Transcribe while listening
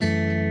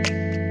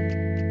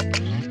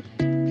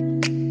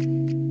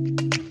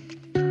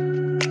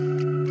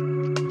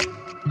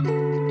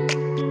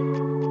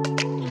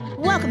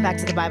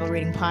to the Bible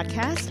Reading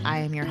Podcast. I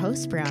am your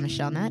host,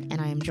 Brieanna, and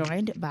I am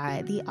joined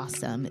by the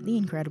awesome, the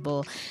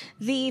incredible,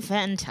 the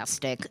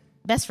fantastic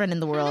best friend in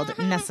the world,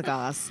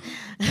 Nessa.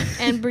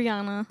 And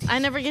Brieanna. I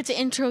never get to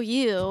intro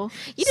you.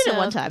 You did it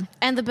one time.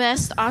 And the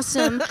best,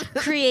 awesome,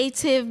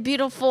 creative,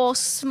 beautiful,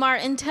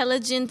 smart,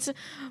 intelligent,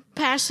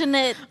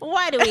 passionate.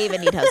 Why do we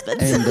even need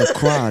husbands? And the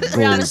crowd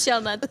Brieanna goes,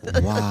 Shelnut.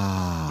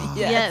 wow.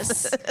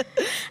 Yes.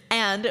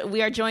 And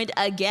we are joined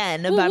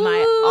again by my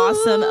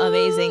awesome,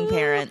 amazing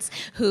parents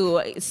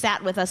who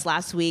sat with us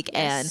last week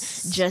and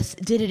just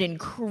did an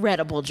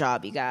incredible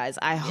job, you guys.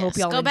 I hope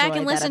y'all go back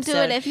and listen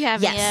to it if you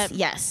haven't yet.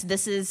 Yes,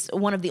 this is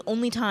one of the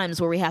only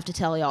times where we have to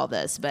tell y'all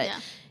this, but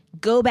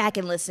go back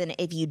and listen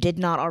if you did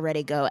not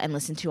already go and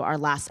listen to our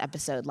last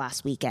episode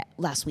last week.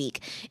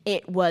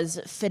 It was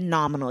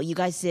phenomenal. You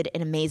guys did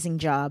an amazing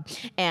job.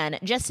 And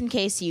just in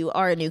case you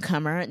are a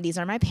newcomer, these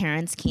are my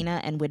parents, Keena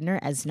and Widner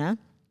Ezna.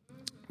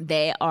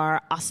 They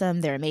are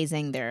awesome. They're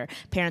amazing. They're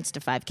parents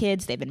to 5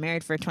 kids. They've been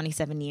married for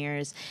 27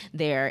 years.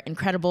 They're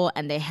incredible,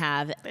 and they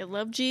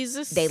love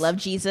Jesus. They love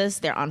Jesus.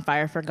 They're on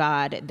fire for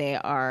God. They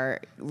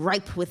are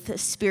ripe with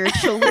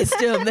spiritual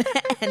wisdom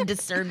and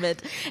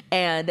discernment,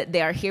 and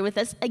they are here with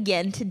us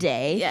again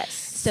today. Yes.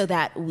 So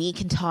that we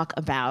can talk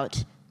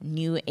about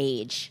New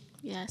Age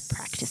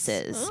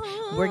practices.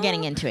 We're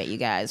getting into it, you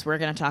guys. We're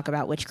going to talk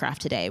about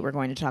witchcraft today. We're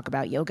going to talk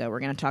about yoga.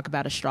 We're going to talk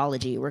about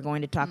astrology. We're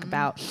going to talk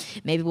about,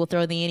 maybe we'll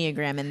throw the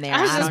Enneagram in there.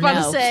 I was just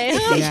about to say.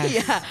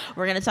 Yeah.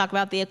 We're going to talk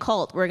about the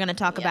occult. We're going to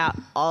talk about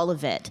all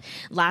of it.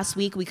 Last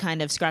week, we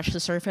kind of scratched the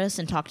surface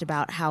and talked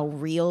about how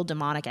real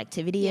demonic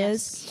activity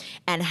is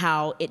and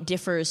how it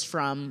differs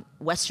from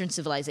Western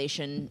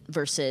civilization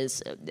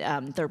versus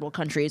third world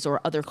countries or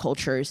other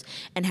cultures,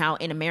 and how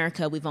in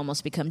America, we've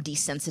almost become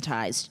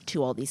desensitized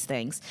to all these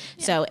things.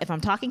 Yeah. So if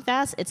I'm talking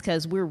fast, it's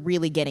because we're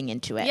really getting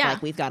into it. Yeah.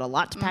 Like, we've got a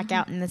lot to pack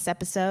out in this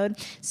episode.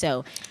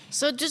 So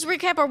just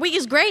recap, our week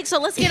is great,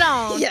 so let's get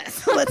on.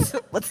 Yes,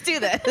 let's do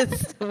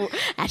this.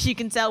 As you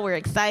can tell, we're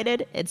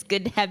excited. It's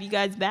good to have you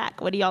guys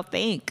back. What do y'all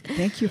think?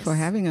 Thank you for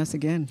having us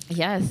again.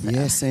 Yes.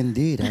 Yes,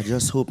 indeed. I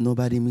just hope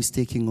nobody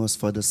mistaking us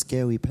for the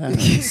scary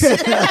parents.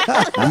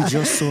 We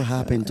just so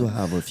happen to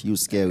have a few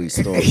scary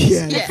stories.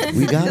 Yes.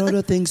 We got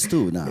other things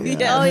too now.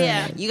 Yeah. Oh,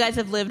 yeah. You guys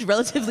have lived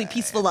relatively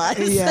peaceful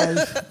lives.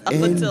 Yes. up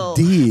until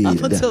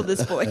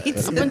this point.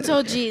 Up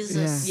until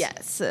Jesus.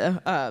 Yes.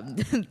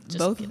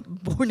 Both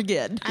born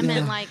again. I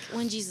meant like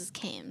when Jesus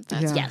came.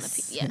 That's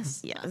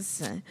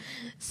Yes.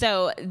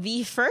 So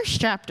the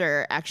first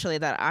chapter, actually,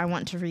 that I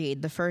want to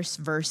read, the first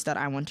verse that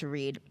I want to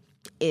read,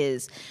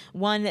 is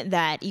one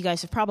that you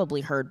guys have probably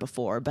heard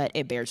before, but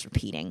it bears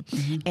repeating.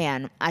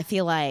 And I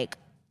feel like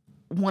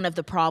one of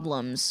the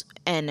problems,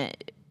 and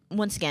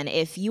once again,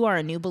 if you are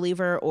a new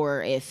believer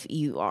or if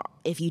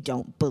you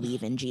don't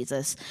believe in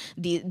Jesus,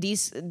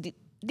 this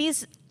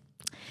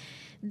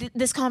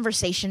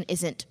conversation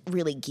isn't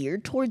really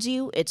geared towards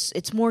you.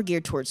 It's more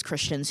geared towards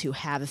Christians who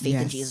have a faith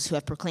in Jesus, who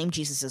have proclaimed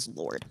Jesus as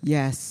Lord.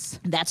 Yes.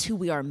 That's who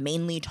we are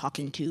mainly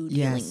talking to,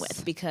 dealing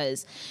with,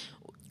 because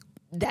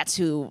that's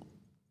who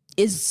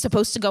is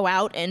supposed to go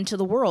out into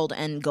the world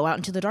and go out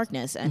into the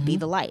darkness and be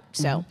the light.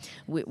 So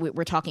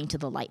we're talking to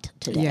the light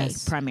today,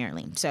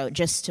 primarily. So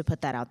just to put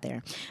that out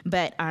there.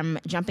 But I'm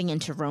jumping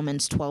into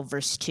Romans 12,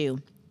 verse 2.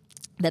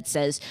 That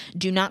says,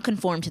 "Do not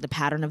conform to the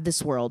pattern of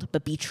this world,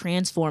 but be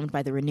transformed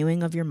by the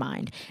renewing of your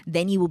mind.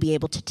 Then you will be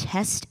able to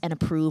test and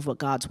approve what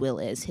God's will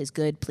is, his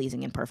good,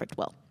 pleasing, and perfect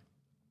will."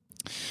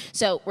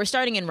 So we're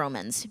starting in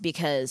Romans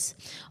because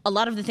a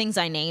lot of the things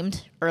I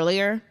named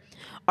earlier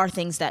are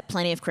things that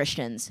plenty of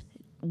Christians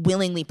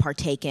willingly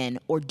partake in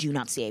or do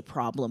not see a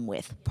problem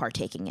with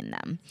partaking in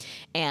them.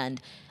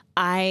 And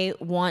I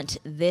want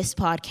this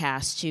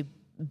podcast to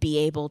be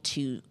able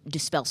to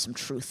dispel some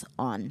truth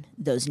on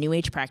those New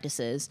Age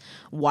practices,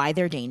 why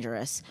they're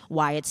dangerous,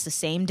 why it's the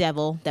same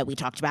devil that we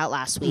talked about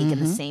last week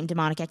and the same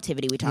demonic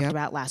activity we talked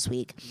about last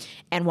week,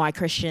 and why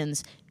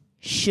Christians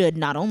should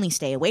not only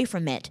stay away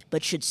from it,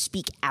 but should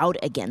speak out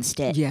against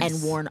it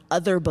and warn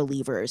other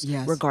believers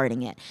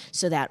regarding it,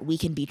 so that we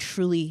can be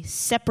truly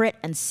separate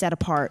and set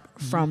apart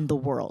from the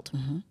world.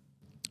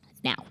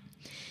 Now,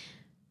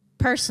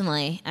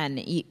 personally,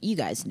 and you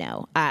guys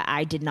know,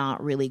 I did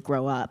not really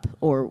grow up,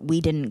 or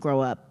we didn't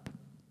grow up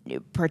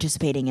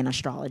participating in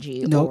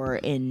astrology or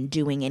in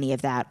doing any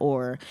of that,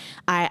 or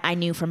I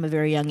knew from a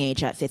very young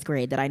age at 5th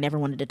grade that I never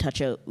wanted to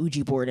touch a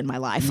Ouija board in my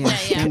life.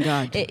 Thank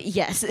God.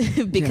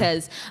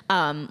 Because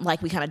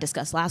like we kind of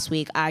discussed last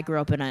week, I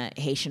grew up in a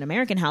Haitian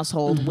American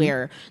household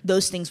where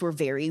those things were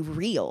very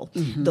real.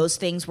 Those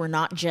things were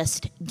not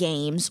just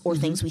games or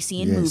things we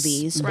see in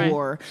movies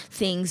or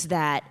things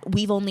that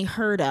we've only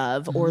heard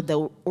of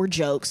or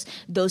jokes.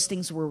 Those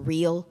things were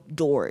real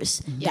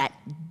doors that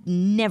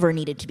never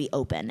needed to be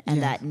open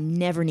and that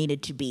never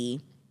needed to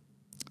be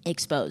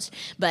exposed.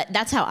 But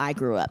that's how I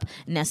grew up.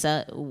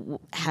 Nessa,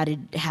 how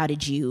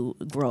did you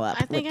grow up?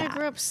 I think with I that?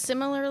 grew up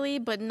similarly,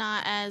 but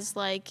not as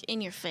like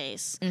in your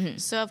face.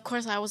 So of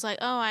course I was like,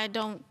 oh, I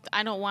don't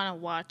want to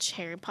watch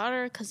Harry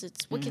Potter because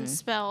it's Wiccan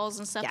spells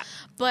and stuff. Yeah.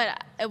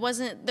 But it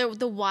wasn't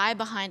the why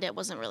behind it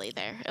wasn't really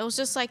there. It was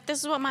just like,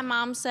 this is what my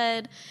mom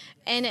said,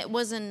 and it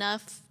was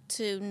enough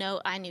to know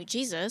I knew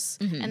Jesus,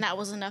 and that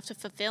was enough to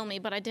fulfill me.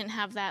 But I didn't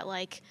have that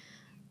like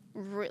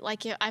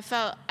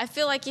I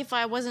feel like if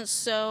I wasn't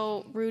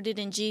so rooted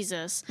in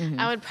Jesus,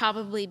 I would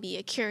probably be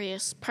a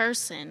curious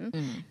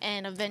person,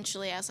 and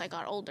eventually, as I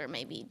got older,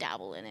 maybe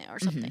dabble in it or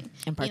something.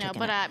 And partake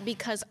in it.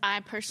 Because I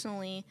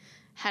personally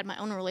had my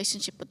own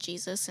relationship with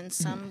Jesus, and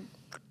some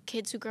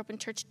kids who grew up in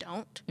church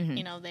don't.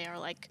 They are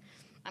like,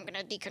 I'm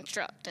gonna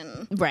deconstruct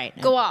and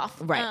go off.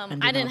 Right.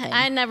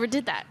 I never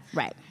did that.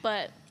 Right.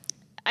 But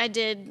I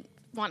did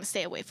want to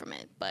stay away from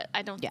it. But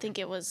I don't think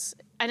it was.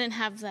 I didn't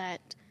have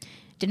that.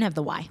 Didn't have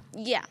the why.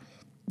 Yeah.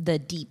 The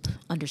deep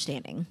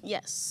understanding.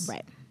 Yes.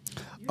 Right.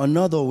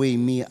 Another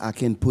way I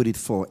can put it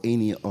for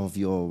any of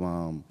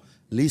your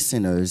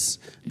listeners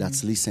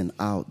that's listening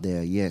out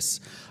there, yes,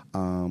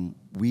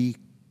 we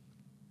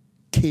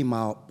came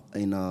out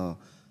in a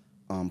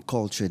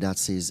culture that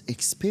says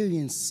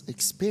experience,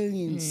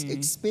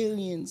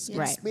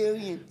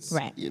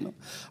 Right.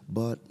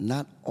 But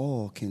not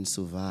all can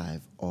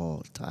survive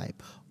all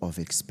type of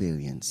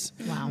experience.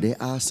 Wow. There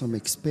are some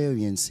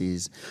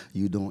experiences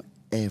you don't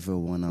ever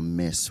want to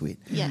mess with.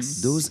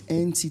 Yes. Those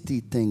entity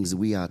things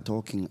we are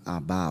talking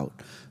about,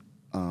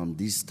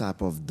 these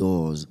type of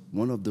doors,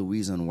 one of the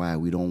reasons why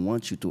we don't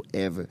want you to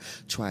ever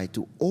try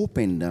to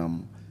open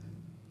them,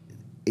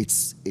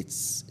 it's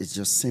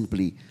just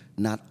simply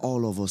not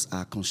all of us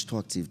are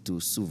constructive to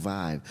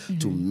survive,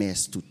 to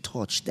mess, to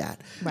touch that,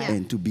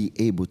 and to be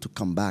able to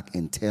come back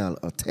and tell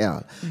a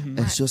tale.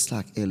 It's just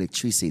like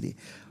electricity.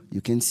 You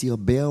can see a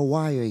bare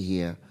wire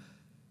here.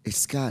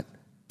 It's got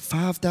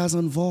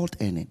 5,000 volt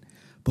in it,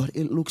 but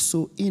it looks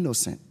so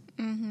innocent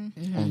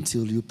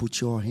until you put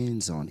your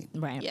hands on it.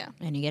 Right. Yeah.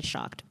 And you get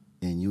shocked.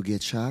 And you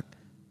get shocked.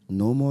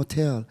 No more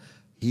tell.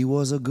 He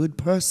was a good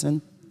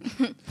person.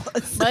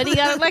 But he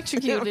got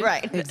electrocuted.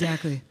 Right.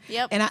 Exactly.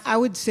 Yep. And I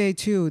would say,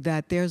 too,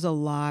 that there's a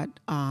lot,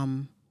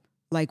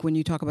 like when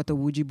you talk about the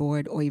Ouija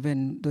board or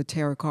even the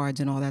tarot cards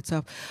and all that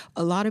stuff,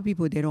 a lot of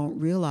people, they don't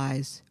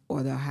realize,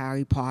 or the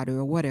Harry Potter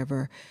or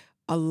whatever,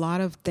 a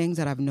lot of things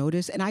that I've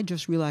noticed, and I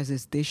just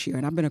realized this year,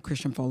 and I've been a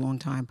Christian for a long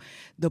time.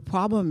 The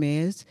problem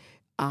is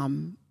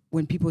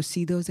when people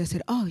see those, they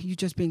said, oh, you're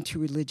just being too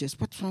religious.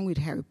 What's wrong with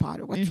Harry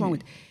Potter? What's wrong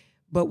with...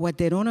 But what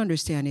they don't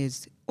understand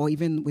is, or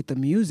even with the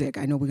music,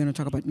 I know we're going to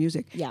talk about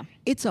music. Yeah.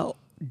 It's a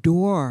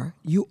door,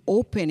 you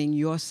opening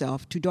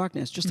yourself to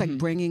darkness, just like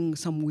bringing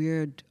some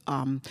weird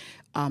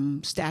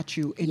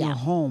statue in your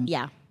home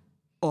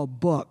or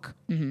book.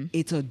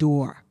 It's a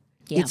door.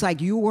 Yeah. It's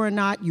like you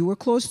were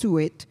close to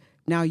it,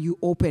 now you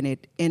open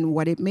it. And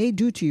what it may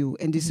do to you,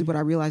 and this is what I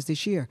realized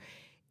this year,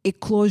 it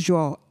closed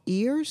your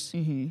ears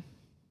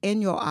and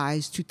your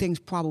eyes to things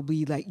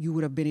probably like you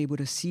would have been able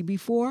to see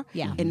before.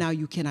 Yeah. And now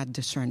you cannot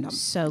discern them.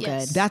 So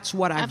Yes. good. That's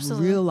what I've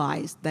Absolutely.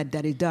 realized that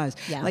it does.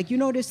 Yeah. Like, you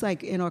notice,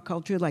 like, in our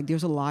culture, like,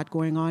 there's a lot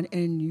going on,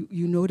 and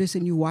you notice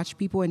and you watch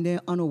people, and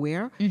they're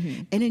unaware,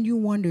 and then you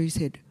wonder, you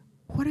said,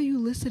 what are you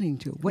listening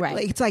to? What, Right.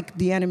 like, it's like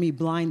the enemy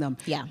blind them.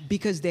 Yeah.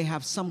 Because they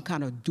have some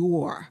kind of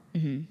door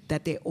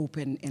that they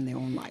open in their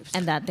own lives.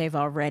 And that they've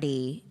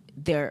already...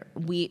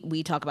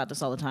 we talk about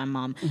this all the time,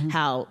 Mom,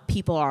 how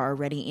people are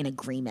already in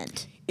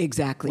agreement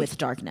Exactly. with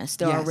darkness.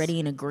 They're Yes. already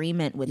in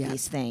agreement with Yes.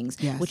 these things,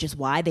 Yes. which is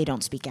why they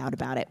don't speak out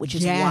about it, which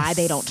is Yes. why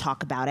they don't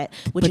talk about it,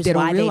 which But is they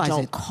don't why they realize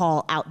don't it.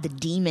 call out the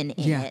demon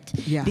in Yeah. it,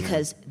 Yeah.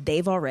 because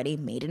they've already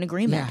made an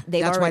agreement. Yeah.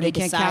 They've That's why already they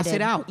can't cast it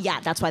decided- out. Yeah,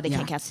 that's why they Yeah.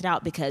 can't cast it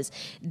out, because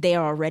they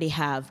already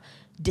have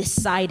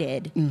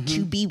decided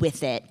to be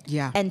with it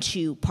Yeah. and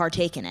to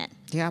partake in it.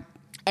 Yep.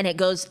 And it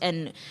goes,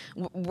 and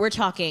we're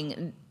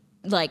talking,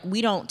 like,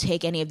 we don't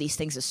take any of these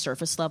things as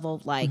surface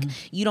level. Like,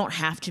 you don't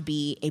have to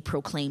be a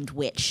proclaimed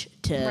witch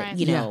to,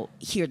 Right.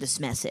 hear this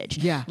message.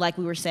 Yeah. Like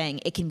we were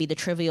saying, it can be the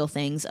trivial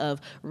things of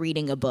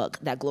reading a book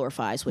that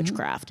glorifies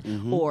witchcraft,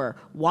 or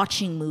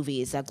watching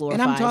movies that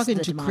glorify. And I'm talking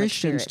the to demonic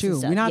Christians, spirits and too.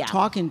 stuff. We're not Yeah.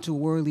 talking to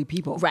worldly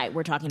people. Right,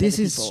 we're talking to This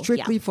the is people.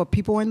 strictly for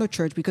people in the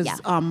church, because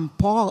Yeah.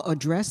 Paul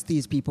addressed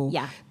these people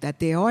Yeah. that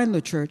they are in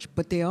the church,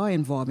 but they are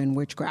involved in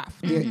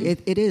witchcraft.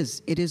 It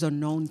is a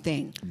known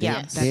thing. Yeah.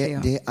 Yes. that they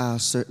are. There are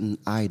certain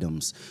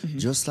items,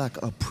 just like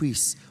a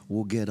priest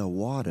will get a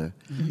water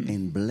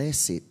and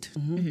bless it.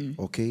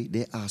 Okay,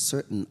 there are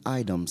certain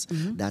items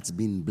that's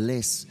been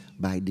blessed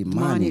by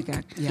demonic Demonic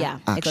act, Yeah,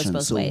 it goes action.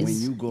 both So ways.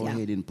 when you go Yeah.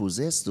 ahead and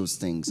possess those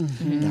things,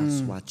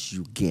 that's what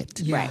you get.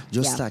 Yeah. Right.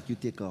 Just Yeah. like you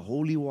take a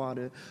holy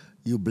water,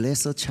 you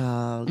bless a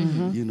child.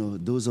 You know,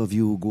 those of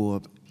you who go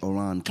up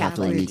around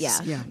Catholic,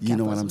 Catholics, yeah. you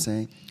know what I'm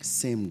saying?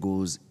 Same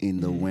goes in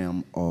the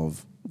realm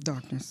of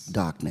Darkness.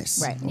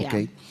 Right, yeah.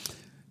 Okay.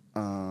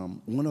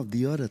 One of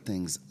the other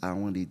things I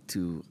wanted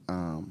to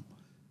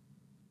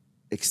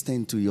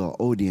extend to your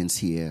audience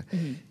here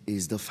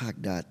is the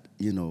fact that,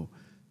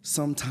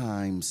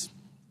 sometimes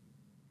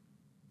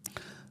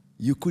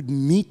you could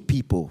meet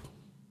people.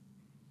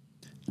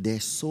 Their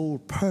sole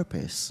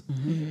purpose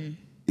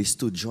is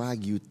to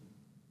drag you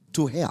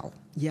to hell.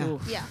 Yeah.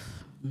 Oof. Yeah.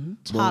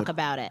 Talk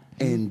about it.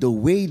 And the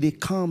way they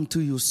come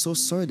to you so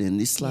certain,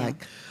 it's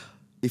like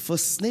if a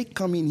snake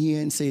come in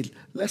here and say,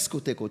 let's go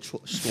take a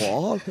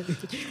stroll,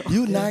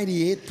 you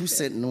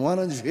 98% and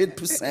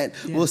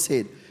 100% will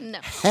say, No.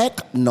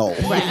 heck no.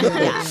 Right.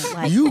 Yeah.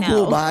 Like, You no.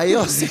 go by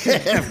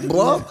yourself,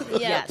 bro.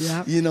 Yeah.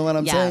 Yeah. You know what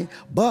I'm Yeah. saying?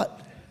 But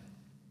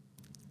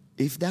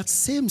if that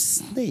same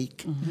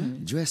snake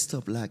dressed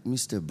up like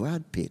Mr.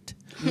 Brad Pitt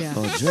Yeah.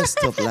 or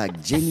dressed up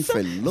like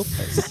Jennifer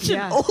Lopez,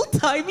 Yeah.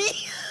 Old-timey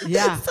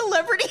Yeah.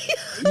 celebrity.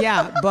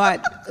 Yeah,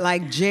 but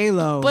like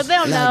J-Lo. But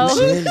they'll Like know.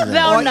 J-Lo.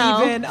 They'll or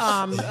know. even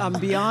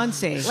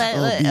Beyonce.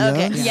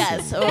 Okay. Beyonce.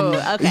 Yes.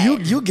 Oh, okay.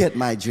 you get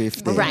my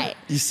drift there. Right.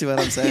 You see what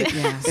I'm saying?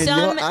 Yeah. And Some-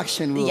 your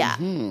action will, yeah.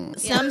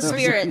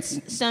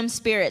 Some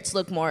spirits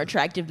look more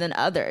attractive than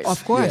others.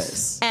 Of course.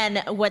 Yes.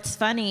 And what's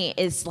funny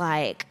is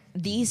like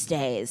these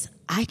days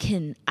I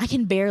can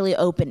barely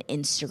open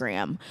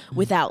Instagram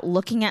without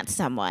looking at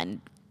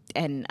someone,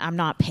 and I'm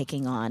not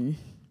picking on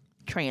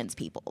trans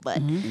people, but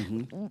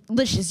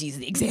let's just use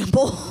the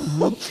example.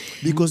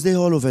 Because they're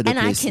all over the And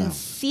I place can now.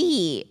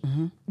 see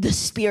the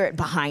spirit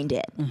behind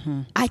it.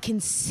 I can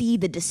see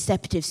the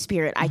deceptive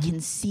spirit. I can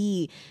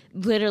see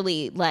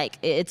literally, like,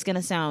 it's going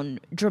to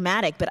sound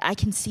dramatic, but I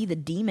can see the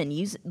demon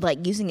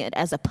using it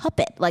as a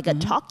puppet, like a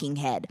talking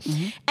head.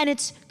 And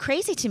it's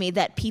crazy to me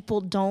that people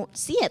don't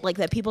see it, like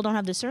that people don't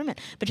have discernment.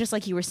 But just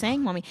like you were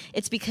saying, Mommy,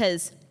 it's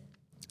because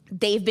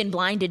they've been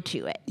blinded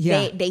to it.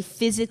 Yeah. They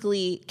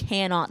physically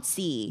cannot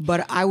see.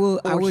 But I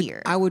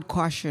hear. would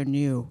caution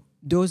you.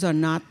 Those are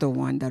not the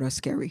ones that are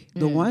scary.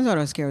 The ones that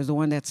are scary is the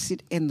ones that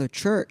sit in the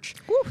church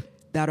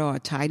that are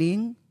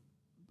tithing,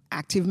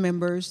 active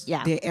members.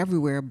 Yeah. They're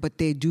everywhere, but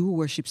they do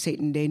worship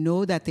Satan. They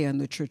know that they're in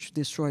the church,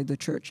 destroy the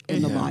church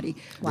in the body.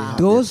 Wow.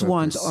 Those Their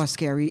ones purpose. are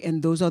scary,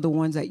 and those are the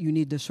ones that you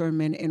need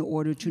discernment in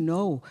order to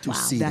know To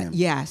see that. them.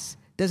 Yes.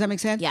 Does that make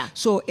sense? Yeah.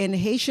 So in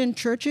Haitian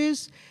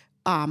churches,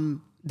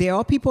 there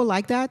are people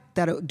like that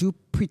do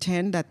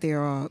pretend that they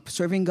are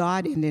serving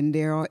God, and then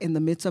they are in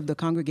the midst of the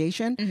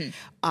congregation.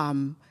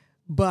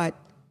 But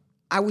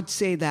I would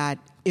say that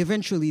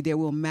eventually they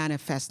will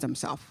manifest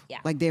themselves. Yeah.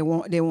 Like they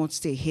won't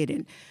stay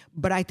hidden.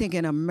 But I think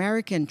in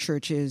American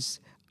churches,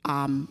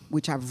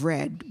 which I've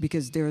read,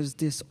 because there's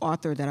this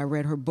author that I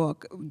read her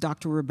book,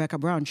 Dr. Rebecca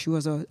Brown. She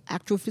was an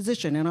actual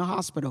physician in a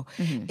hospital,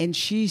 and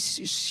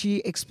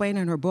she explained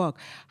in her book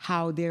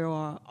how there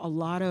are a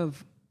lot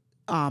of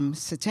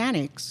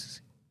satanics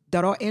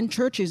that are in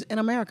churches in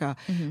America,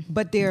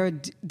 but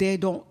they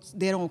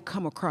don't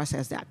come across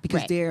as that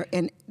because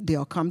Right.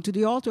 they'll come to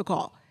the altar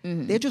call.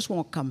 They just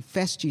won't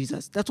confess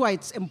Jesus. That's why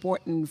it's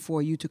important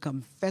for you to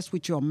confess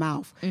with your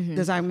mouth.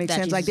 Does that make That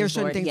sense? Like Jesus there's is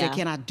certain Lord, things yeah. they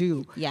cannot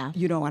do. Yeah.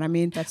 You know what I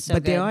mean? That's so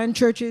but they good. are in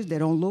churches. They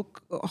don't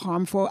look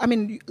harmful. I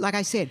mean, like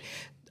I said,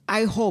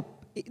 I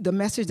hope the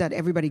message that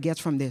everybody gets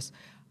from this,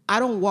 I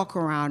don't walk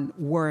around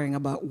worrying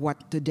about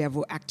what the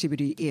devil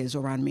activity is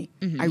around me.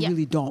 I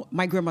really don't.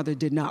 My grandmother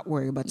did not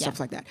worry about stuff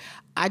like that.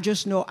 I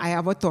just know I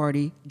have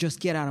authority.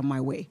 Just get out of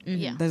my way.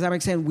 Yeah. Does that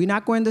make sense? We're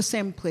not going the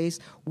same place.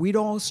 We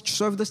don't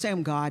serve the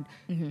same God.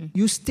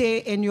 You stay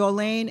in your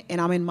lane, and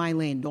I'm in my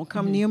lane. Don't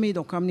come near me.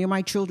 Don't come near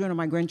my children or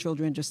my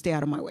grandchildren. Just stay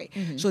out of my way.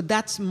 So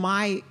that's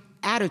my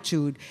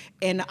attitude,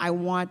 and I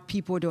want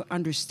people to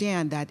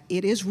understand that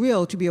it is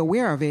real, to be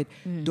aware of it.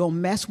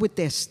 Don't mess with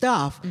their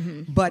stuff,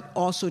 but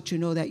also to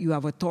know that you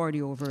have authority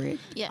over it.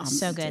 Yes.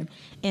 So good.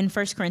 In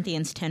 1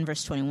 Corinthians 10,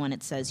 verse 21,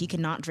 it says, you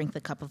cannot drink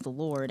the cup of the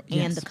Lord and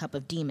Yes. the cup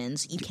of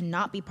demons. You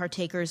cannot be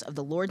partakers of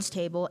the Lord's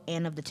table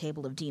and of the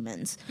table of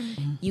demons.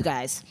 You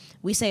guys,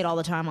 we say it all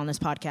the time on this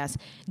podcast.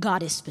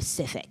 God is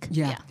specific.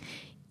 Yeah.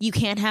 You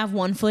can't have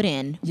one foot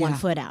in, one Yeah.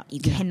 foot out. You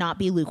cannot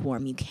be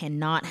lukewarm. You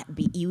cannot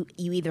be, you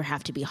either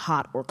have to be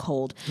hot or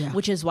cold, Yeah.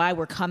 which is why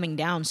we're coming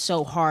down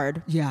so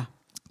hard Yeah.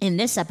 in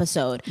this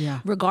episode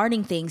Yeah.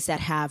 regarding things that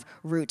have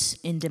roots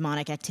in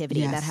demonic activity,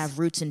 Yes. that have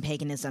roots in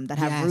paganism, that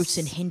have Yes. roots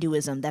in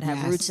Hinduism, that have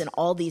Yes. roots in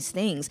all these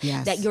things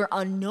Yes. that you're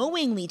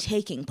unknowingly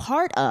taking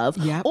part of,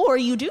 Yep. or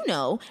you do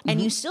know, and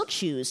you still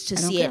choose to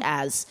don't see it care.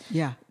 as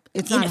Yeah.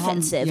 It's not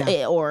inoffensive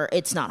or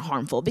it's not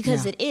harmful,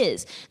 because Yeah. it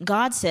is.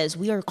 God says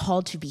we are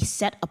called to be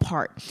set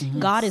apart.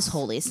 God is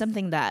holy. It's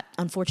something that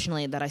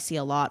unfortunately that I see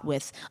a lot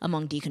with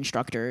among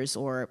deconstructors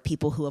or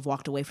people who have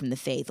walked away from the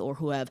faith or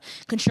who have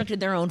constructed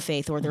their own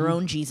faith or their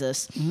own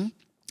Jesus.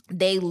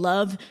 They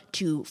love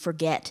to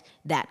forget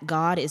that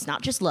God is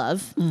not just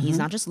love. He's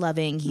not just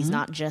loving. He's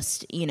not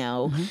just,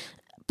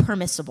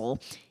 permissible.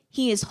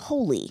 He is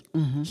holy.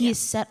 He is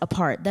set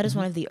apart. That is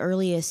one of the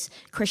earliest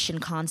Christian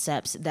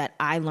concepts that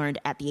I learned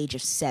at the age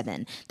of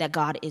 7, that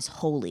God is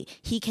holy.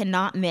 He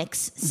cannot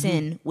mix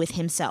sin with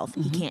himself.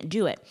 He can't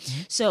do it.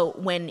 So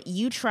when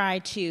you try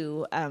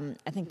to,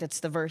 I think that's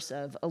the verse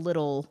of a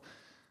little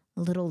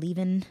a little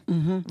leavin A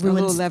ruins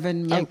little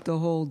leaven make the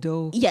whole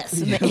dough. Yes,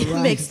 Yeah, it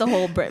right. makes the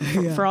whole bread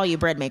for all you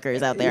bread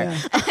makers out there.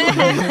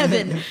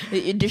 Leaven,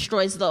 it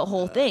destroys the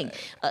whole thing.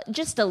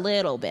 Just a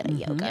little bit of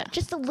yoga,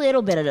 just a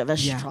little bit of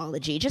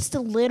astrology, just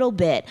a little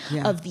bit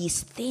of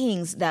these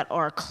things that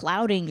are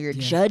clouding your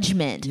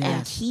judgment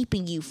and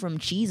keeping you from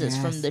Jesus,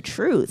 from the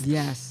truth.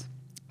 Yes.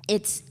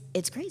 It's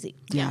crazy.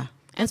 Yeah.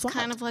 It's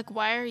kind of like,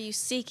 why are you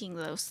seeking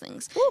those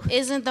things?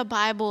 Isn't the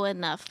Bible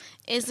enough?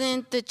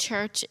 Isn't the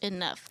church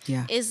enough?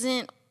 Yeah.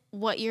 Isn't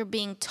what you're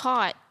being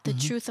taught the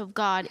truth of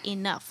God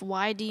enough?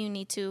 Why do you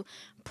need to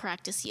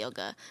practice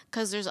yoga?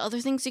 Because there's other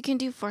things you can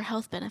do for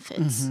health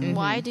benefits.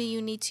 Why do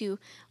you need to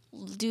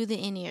do the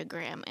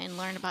Enneagram and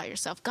learn about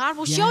yourself? God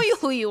will show you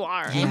who you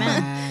are.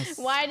 Amen.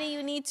 Why do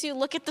you need to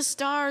look at the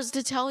stars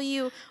to tell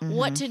you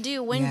what to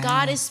do when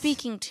God is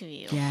speaking to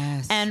you?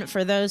 Yes. And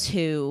for those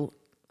who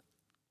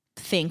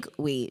think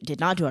we did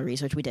not do our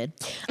research, we did.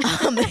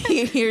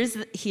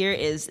 Here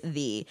is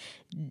the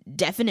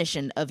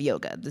definition of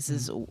yoga. This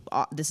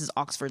is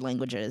Oxford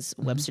Languages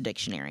Webster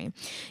Dictionary.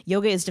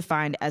 Yoga is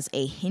defined as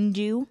a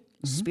Hindu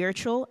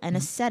spiritual and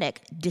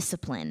ascetic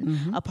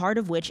discipline, a part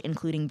of which,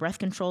 including breath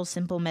control,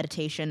 simple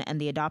meditation, and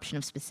the adoption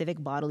of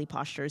specific bodily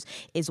postures,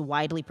 is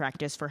widely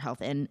practiced for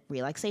health and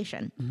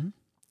relaxation.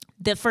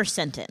 The first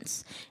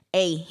sentence,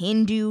 a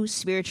Hindu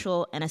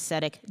spiritual and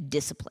ascetic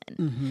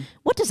discipline.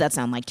 What does that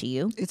sound like to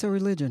you? It's a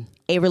religion.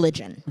 A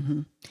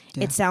religion.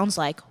 It sounds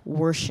like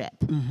worship.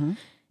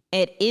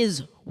 It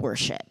is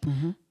worship.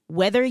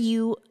 Whether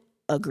you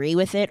agree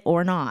with it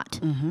or not,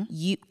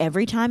 you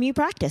every time you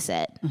practice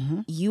it,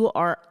 you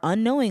are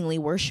unknowingly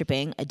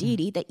worshiping a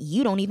deity that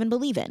you don't even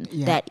believe in,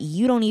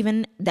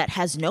 that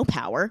has no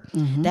power,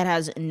 that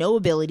has no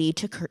ability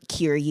to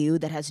cure you,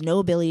 that has no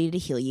ability to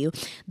heal you.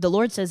 The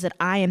Lord says that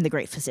I am the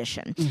great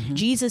physician.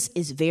 Jesus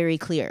is very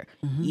clear.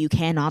 You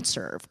cannot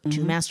serve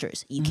two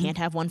masters. You can't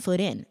have one foot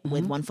in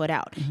with one foot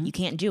out. You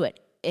can't do it.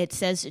 It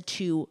says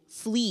to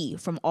flee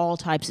from all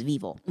types of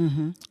evil.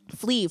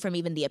 Flee from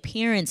even the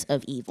appearance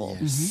of evil.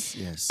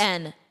 Yes.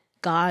 And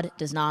God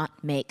does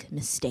not make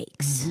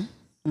mistakes.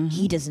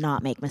 He does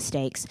not make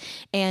mistakes.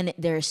 And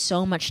there's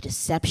so much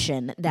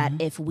deception that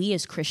if we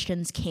as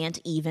Christians can't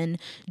even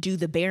do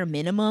the bare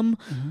minimum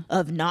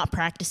of not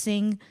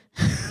practicing,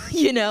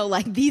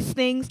 like these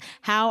things,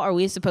 how are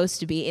we supposed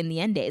to be in the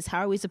end days?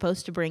 How are we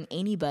supposed to bring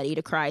anybody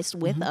to Christ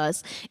with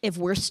us if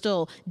we're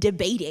still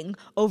debating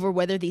over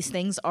whether these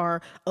things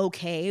are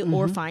okay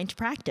or fine to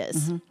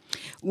practice?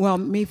 Well,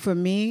 for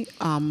me,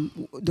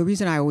 the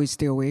reason I always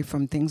stay away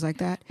from things like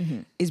that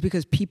is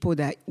because people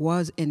that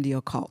was in the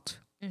occult,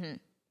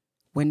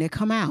 when they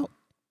come out,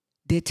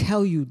 they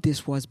tell you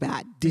this was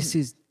bad. This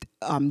is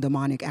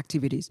demonic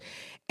activities.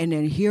 And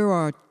then here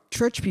are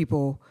church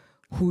people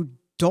who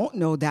don't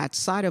know that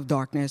side of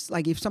darkness.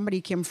 Like if somebody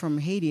came from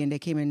Haiti and they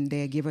came and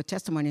they give a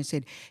testimony and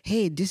said,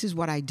 hey, this is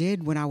what I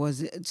did when I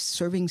was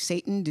serving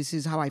Satan. This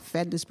is how I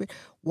fed the spirit.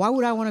 Why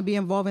would I want to be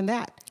involved in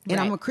that? And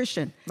I'm a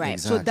Christian. Right.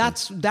 Exactly.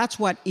 So that's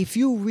what, if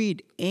you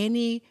read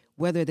any,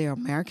 whether they're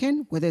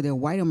American, whether they're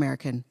white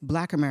American,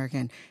 black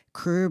American,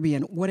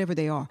 Caribbean, whatever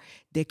they are,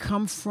 they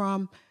come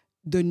from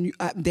they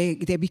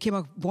became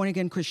a born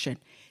again Christian.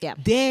 Yeah.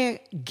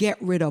 They get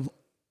rid of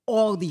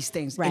all these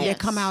things, Right. and they Yes.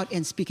 come out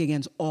and speak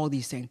against all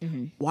these things.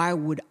 Why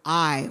would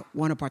I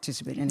want to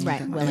participate in anything?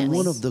 Right. like Well, that? And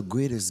one of the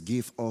greatest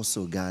gifts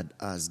also God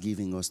has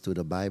giving us to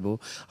the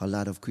Bible, a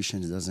lot of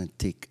Christians doesn't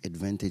take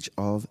advantage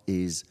of,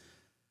 is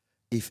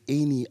if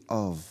any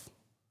of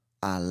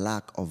our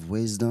lack of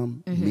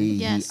wisdom, may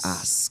Yes. he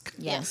ask.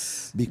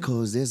 Yes.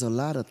 Because there's a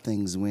lot of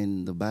things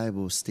when the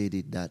Bible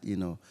stated that,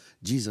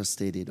 Jesus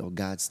stated or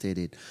God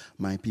stated,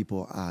 my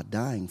people are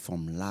dying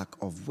from lack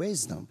of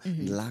wisdom,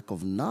 lack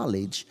of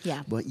knowledge.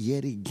 Yeah. But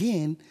yet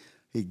again,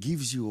 it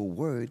gives you a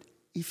word.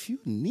 If you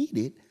need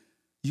it,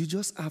 you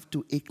just have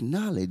to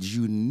acknowledge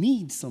you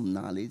need some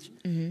knowledge.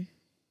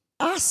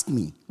 Ask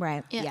me.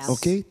 Right. Yes. Yes.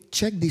 Okay,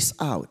 check this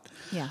out.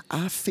 Yeah.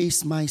 I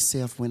faced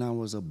myself when I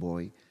was a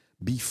boy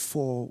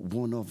before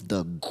one of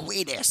the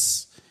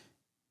greatest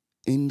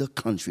in the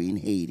country in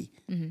Haiti.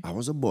 I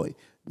was a boy.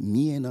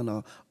 Me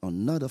and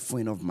another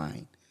friend of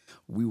mine,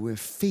 we were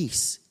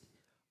faced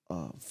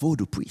a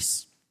voodoo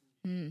priest.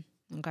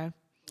 Okay.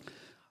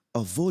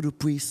 A voodoo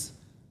priest,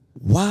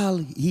 while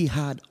he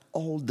had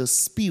all the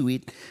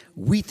spirit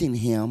within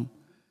him,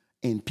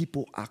 and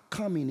people are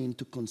coming in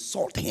to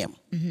consult him.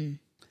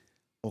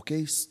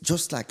 Okay,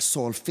 just like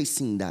Saul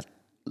facing that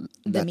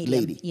Medium.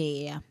 lady.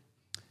 Yeah.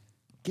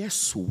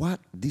 Guess what?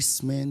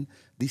 This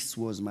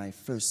was my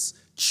first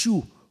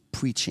true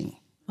preaching.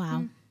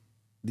 Wow.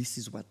 This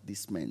is what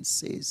this man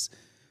says,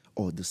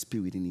 or the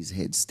spirit in his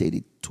head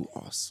stated to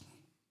us.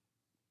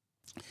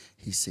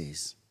 He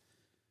says,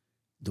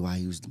 do I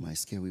use my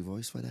scary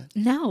voice for that?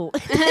 No.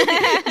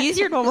 Use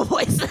your normal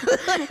voice.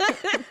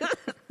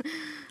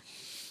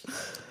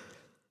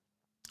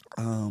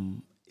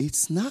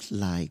 It's not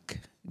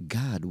like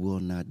God will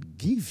not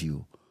give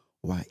you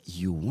what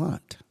you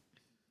want.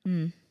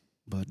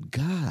 But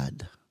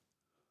God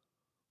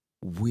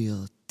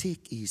will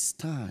take his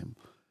time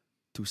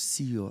to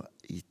see your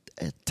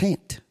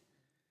intent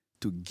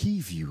to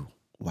give you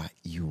what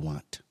you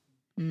want.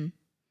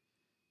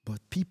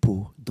 But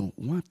people don't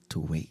want to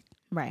wait.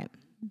 Right.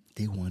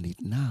 They want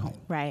it now.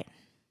 Right.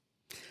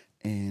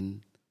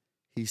 And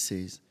he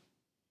says,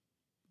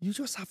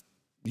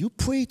 you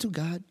pray to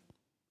God,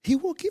 he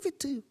will give it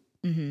to you.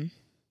 Mm-hmm.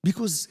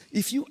 Because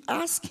if you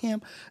ask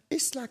him,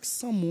 it's like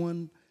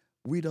someone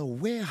with a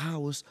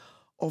warehouse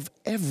of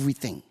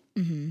everything.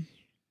 Mm-hmm.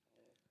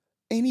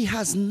 And he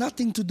has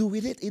nothing to do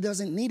with it. He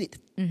doesn't need it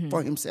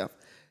for himself.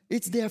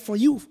 It's there for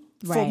you,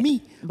 for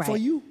me, for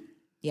you.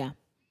 Yeah.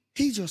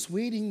 He's just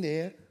waiting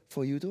there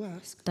for you to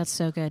ask. That's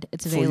so good.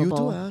 It's available.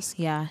 For you to ask.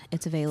 Yeah,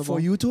 it's available. For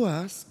you to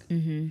ask.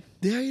 Mm-hmm.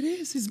 There it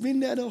is. It's been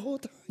there the whole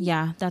time.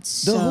 Yeah,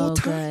 that's the so whole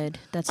time. good.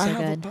 That's so I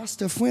have good. a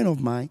pastor friend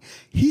of mine.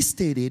 He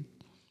stated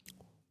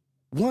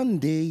one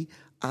day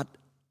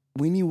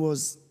when he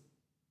was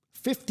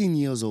 15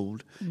 years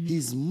old,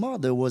 his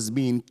mother was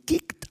being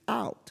kicked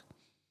out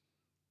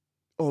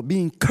or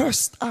being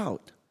cursed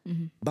out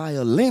by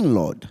a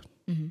landlord.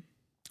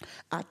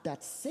 At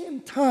that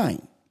same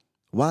time,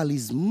 while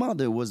his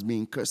mother was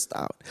being cursed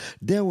out,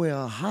 there were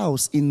a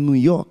house in New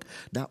York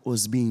that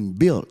was being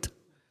built.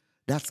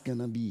 That's going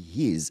to be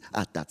his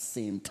at that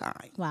same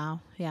time. Wow.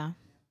 Yeah.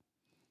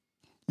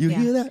 You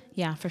hear that?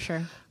 Yeah, for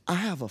sure. I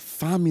have a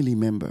family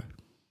member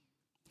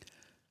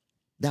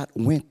that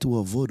went to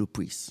a voodoo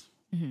priest.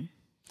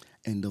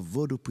 And the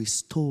voodoo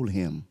priest told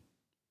him,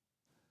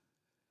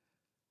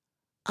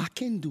 I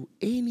can do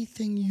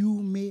anything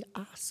you may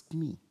ask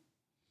me.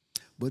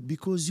 But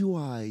because you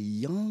are a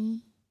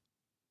young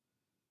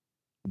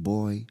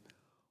boy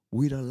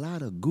with a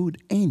lot of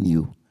good in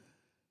you,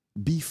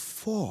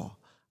 before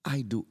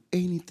I do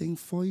anything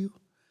for you,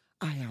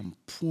 I am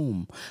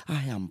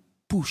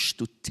pushed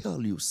to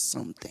tell you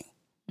something.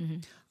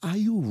 Are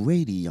you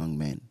ready, young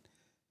man?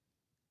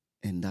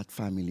 And that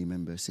family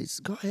member says,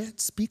 go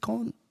ahead, speak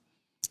on.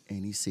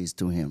 And he says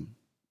to him,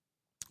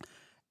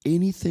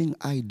 anything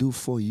I do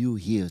for you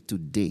here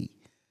today,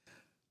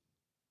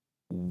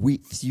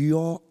 with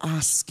your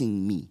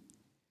asking me,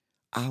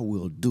 I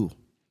will do.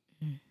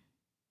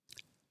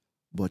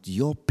 But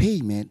your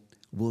payment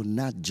will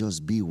not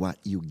just be what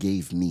you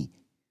gave me,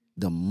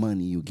 the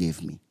money you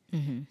gave me.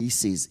 He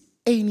says,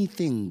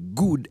 anything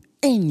good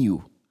in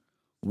you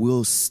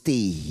will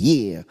stay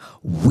here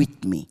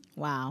with me.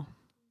 Wow.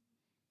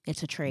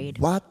 It's a trade.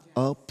 What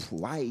a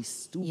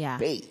price to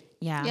pay.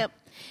 Yeah. Yep.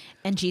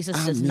 And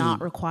Jesus does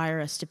not require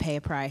us to pay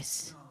a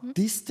price.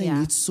 This thing,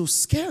 it's so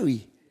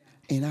scary.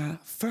 And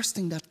first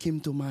thing that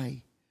came to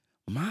my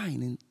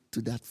mind and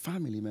to that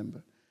family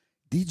member,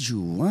 did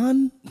you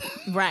run?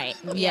 Right.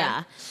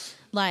 Yeah.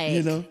 Like,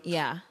 You know?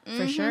 yeah,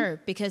 for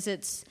sure.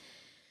 Because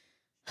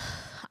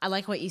I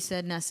like what you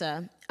said,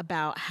 Nessa,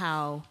 about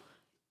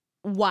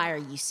why are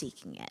you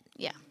seeking it?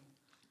 Yeah.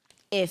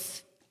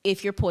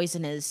 If your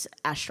poison is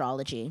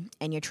astrology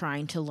and you're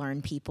trying to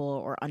learn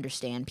people or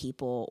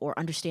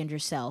understand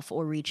yourself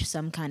or reach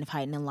some kind of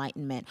heightened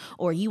enlightenment,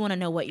 or you want to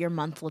know what your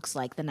month looks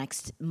like the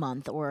next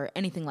month or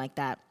anything like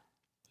that,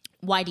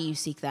 why do you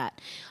seek that?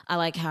 I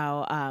like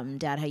how,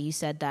 Dad, how you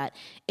said that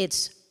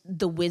it's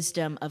the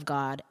wisdom of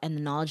God and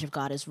the knowledge of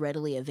God is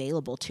readily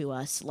available to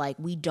us. Like,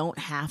 we don't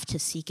have to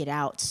seek it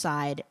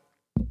outside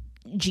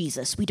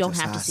Jesus. We don't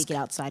have to seek it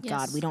outside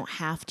God. We don't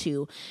have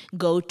to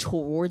go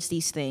towards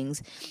these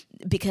things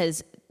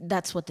because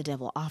that's what the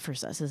devil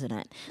offers us, isn't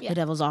it? Yeah. The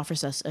devil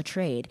offers us a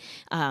trade.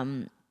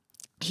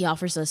 He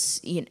offers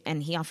us,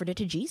 and he offered it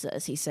to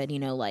Jesus. He said,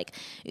 like,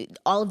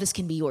 all of this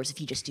can be yours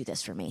if you just do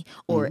this for me,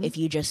 or if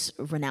you just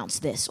renounce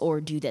this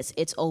or do this.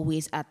 It's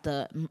always at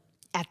the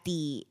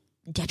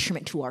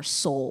detriment to our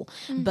soul.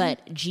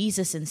 But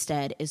Jesus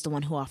instead is the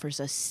one who offers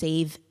us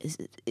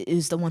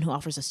is the one who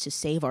offers us to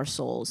save our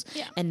souls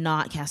and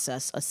not cast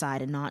us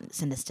aside and not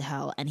send us to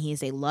hell. And he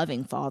is a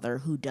loving Father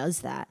who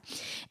does that.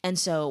 And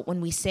so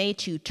when we say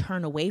to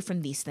turn away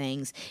from these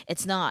things,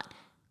 it's not,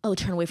 oh,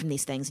 turn away from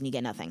these things and you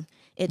get nothing.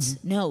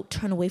 It's no,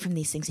 turn away from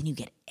these things and you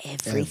get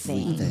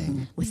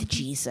everything. With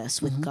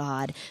Jesus, with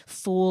God,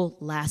 full,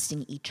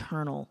 lasting,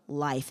 eternal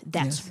life.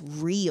 That's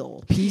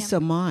real. Peace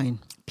of mind.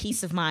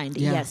 Peace of mind.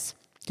 Yes.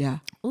 Yeah.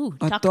 Ooh,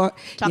 talk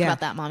about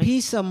that, Mommy.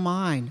 Peace of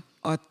mind,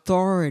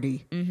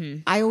 authority.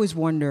 I always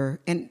wonder,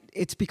 and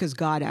it's because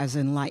God has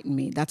enlightened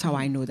me. That's how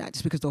I know that.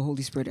 It's because the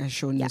Holy Spirit has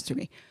shown this to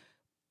me.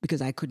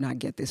 Because I could not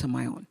get this on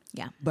my own.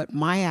 Yeah. But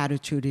my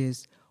attitude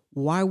is,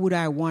 why would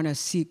I want to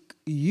seek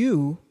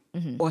you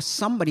or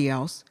somebody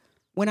else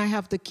when I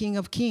have the King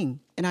of Kings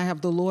and I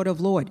have the Lord of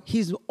Lords?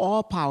 He's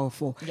all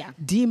powerful. Yeah.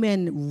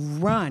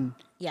 Demon run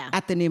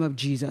at the name of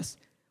Jesus.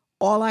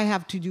 All I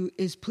have to do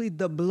is plead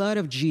the blood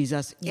of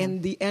Jesus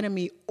and the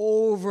enemy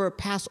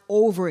pass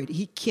over it.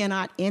 He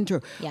cannot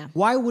enter. Yeah.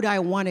 Why would I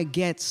want to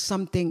get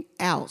something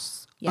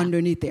else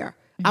underneath there?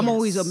 I'm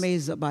always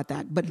amazed about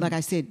that. But like I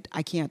said,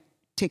 I can't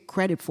take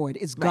credit for it.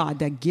 It's God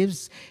that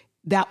gives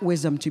that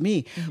wisdom to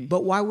me.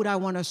 But why would I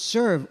want to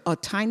serve a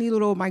tiny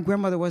little, my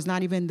grandmother was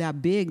not even that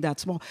big, that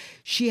small.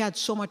 She had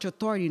so much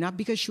authority, not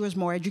because she was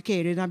more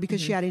educated, not because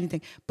she had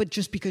anything, but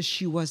just because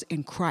she was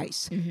in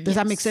Christ. Does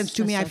that make sense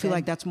to me? I feel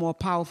like that's more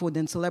powerful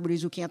than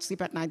celebrities who can't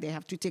sleep at night. They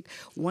have to take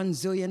 1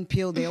 zillion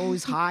pill. They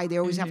always high. They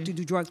always have to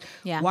do drugs.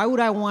 Yeah. Why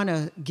would I want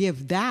to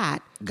give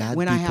that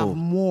when I have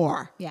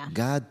more? Yeah.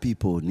 God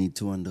people need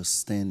to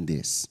understand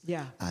this.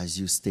 Yeah. As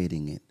you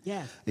stating it.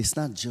 Yeah. It's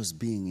not just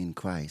being in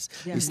Christ.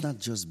 Yeah. It's not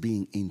just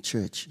being in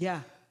church.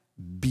 Yeah.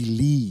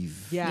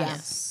 Believe.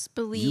 Yes.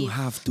 Believe. You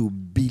have to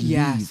believe.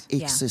 Yes.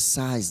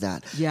 Exercise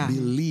that. Yeah.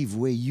 Believe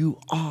where you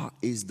are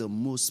is the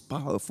most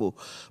powerful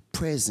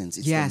presence.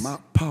 It's Yes. the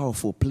most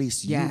powerful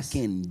place Yes.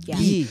 you can Yeah.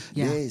 be.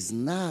 Yeah. There is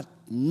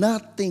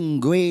nothing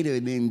greater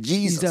than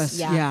Jesus. Jesus.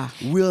 Yeah.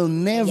 Will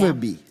never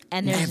be.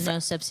 And there's no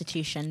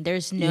substitution.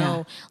 There's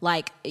no,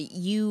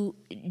 you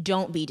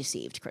don't be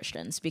deceived,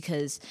 Christians,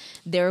 because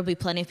there will be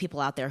plenty of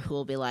people out there who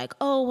will be like,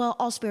 oh, well,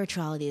 all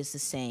spirituality is the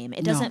same.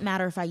 It doesn't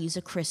matter if I use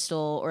a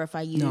crystal or if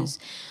I use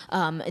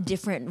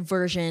different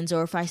versions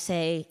or if I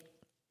say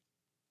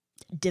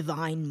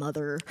divine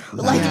mother.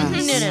 Like,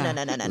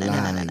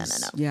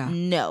 no. Yeah.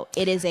 No,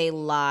 it is a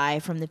lie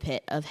from the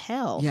pit of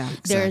hell. Yeah,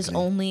 There is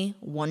exactly. only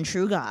one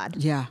true God.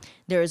 Yeah.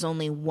 There is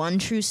only one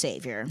true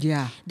Savior.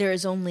 Yeah. There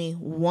is only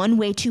one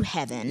way to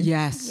heaven.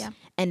 Yes. Yeah.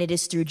 And it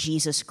is through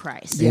Jesus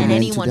Christ. Yeah. And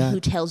Amen to anyone that. who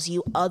tells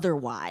you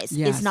otherwise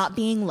Yes. is not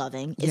being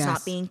loving, is Yes.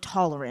 not being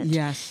tolerant.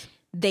 Yes.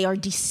 They are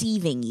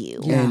deceiving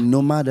you. Yeah. And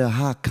no matter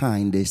how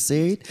kind they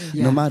say it,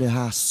 Yeah. no matter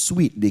how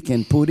sweet they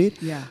can put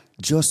it, Yeah.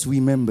 just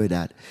remember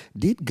that.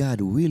 Did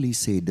God really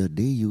say the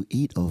day you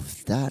eat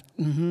of that,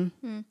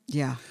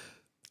 Yeah.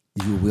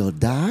 you will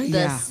die? The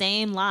Yeah.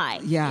 same lie.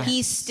 Yeah.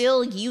 He's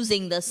still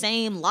using the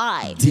same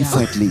lie.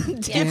 Differently.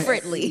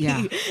 Differently.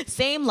 Yeah.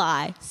 Same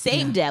lie,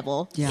 same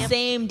devil, Yeah.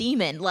 same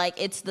demon. Like,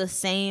 it's the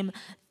same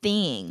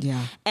thing.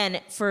 Yeah.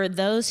 And for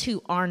those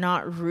who are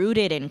not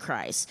rooted in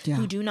Christ, Yeah.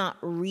 who do not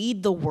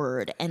read the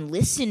word and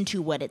listen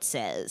to what it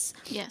says,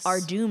 Yes. are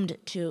doomed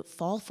to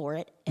fall for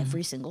it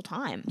every single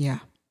time. Yeah.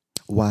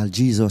 While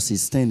Jesus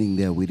is standing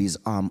there with his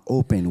arm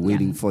open,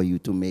 waiting for you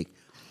to make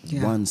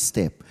Yeah. one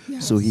step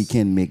so he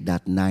can make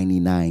that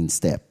 99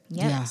 step.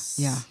 Yes.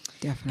 Yeah. Yeah.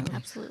 Definitely.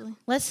 Absolutely.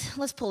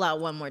 Let's pull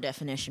out one more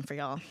definition for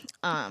y'all,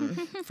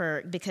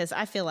 because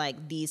I feel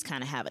like these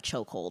kind of have a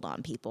chokehold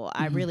on people.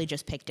 I really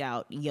just picked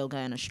out yoga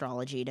and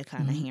astrology to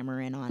kind of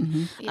hammer in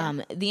on.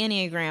 The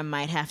Enneagram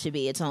might have to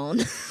be its own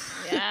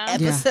Yeah.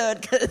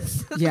 episode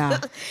because Yeah.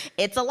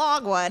 it's a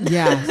long one.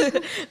 Yeah.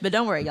 But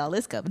don't worry, y'all,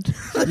 it's coming.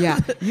 Yeah.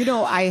 You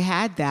know, I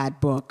had that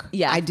book.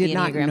 Yeah, I did the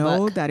not Enneagram know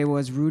book. that it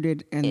was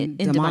rooted in, In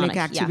demonic demonic,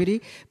 yeah.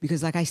 activity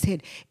because, like I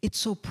said, it's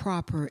so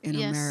proper in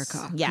Yes.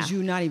 America Yeah. because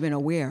you're not even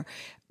aware.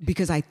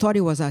 Because I thought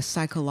it was a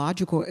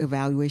psychological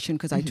evaluation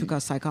because I took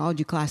a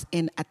psychology class.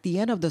 And at the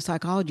end of the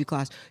psychology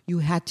class, you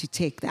had to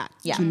take that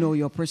Yeah. to know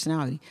your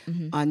personality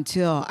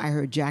until I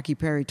heard Jackie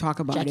Perry talk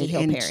about Jackie it.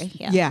 Hill and Perry,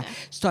 yeah.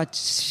 start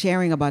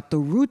sharing about the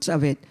roots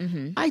of it.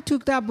 I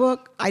took that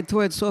book. I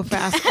threw it so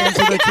fast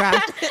into the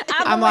trash.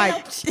 I'm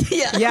like,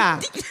 yeah.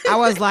 I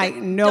was like,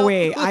 no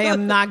way. I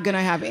am not going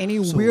to have any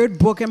weird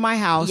book in my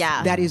house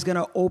Yeah. that is going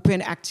to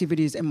open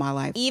activities in my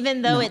life.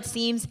 Even though it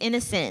seems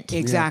innocent.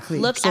 Exactly.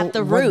 Look So at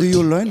the what root. do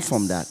you learn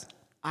from that?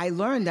 I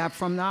learned that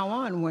from now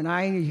on. When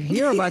I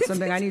hear about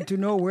something, I need to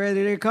know where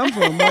did it come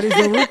from. What is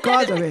the root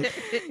cause of it?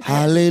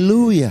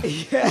 Hallelujah.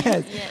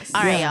 Yes.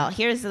 All right, y'all.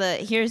 Here's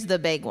the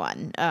big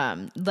one.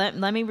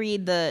 Let me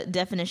read the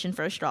definition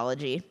for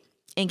astrology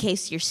in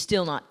case you're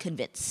still not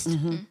convinced.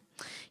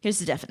 Here's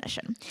the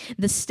definition: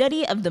 the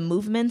study of the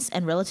movements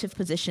and relative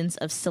positions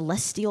of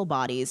celestial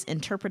bodies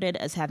interpreted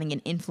as having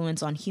an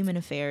influence on human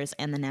affairs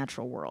and the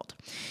natural world,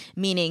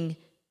 meaning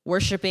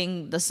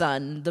worshiping the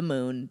sun, the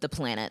moon, the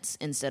planets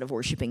instead of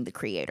worshiping the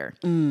creator.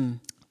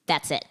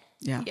 That's it.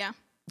 Yeah. Yeah.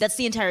 That's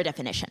the entire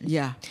definition.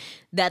 Yeah.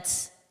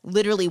 That's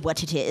literally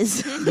what it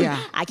is.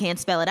 Yeah. I can't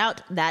spell it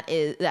out.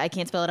 I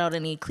can't spell it out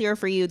any clearer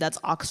for you. That's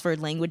Oxford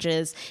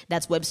Languages.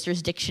 That's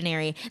Webster's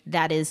Dictionary.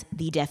 That is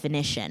the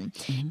definition.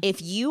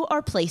 If you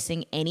are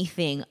placing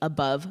anything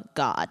above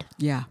God,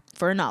 Yeah.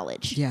 for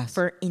knowledge, Yes.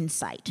 for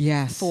insight,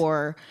 Yes.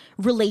 for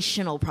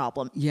relational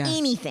problem, Yes.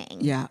 anything,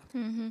 Yeah.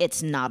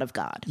 it's not of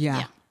God.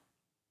 Yeah.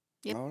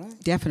 Yep. All right.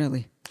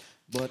 Definitely.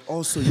 But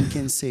also, you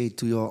can say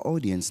to your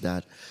audience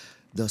that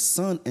the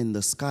sun and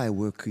the sky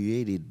were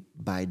created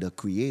by the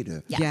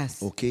Creator. Yeah.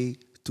 Yes. Okay,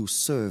 to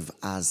serve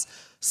as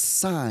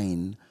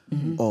sign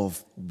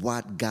of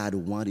what God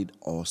wanted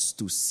us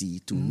to see,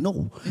 to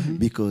know.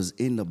 Because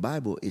in the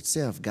Bible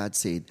itself, God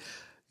said,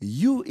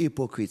 you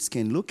hypocrites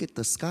can look at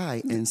the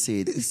sky and say,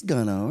 it's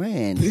gonna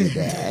rain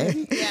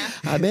today.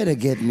 I better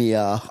get me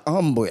a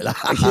umbrella.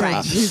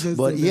 Right. Jesus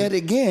But said yet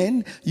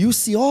again, you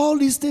see all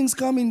these things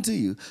coming to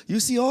you. You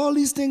see all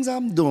these things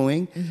I'm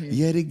doing.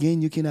 Yet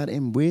again, you cannot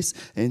embrace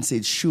and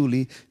say,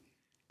 surely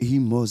he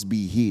must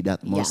be he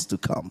that must to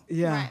come.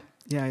 Yeah. Right.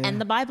 Yeah, yeah.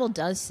 And the Bible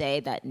does say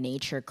that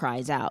nature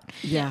cries out.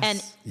 Yes.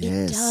 And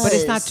Yes. it does. But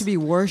it's not to be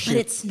worshipped. But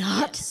it's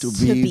not To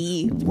to be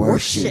be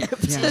worshipped.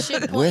 worshipped. It should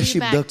point you Worship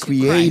back the to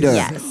Creator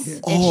Christ.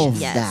 Yes.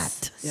 of Yes.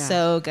 that. Yeah.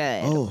 So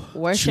good. Oh,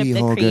 Worship tree the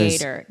huggers.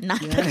 Creator,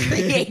 not the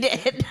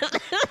created.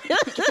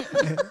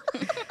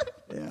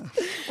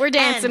 We're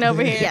dancing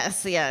over here.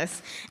 Yes,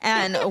 yes.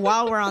 And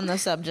while we're on the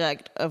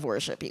subject of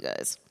worship, you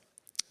guys,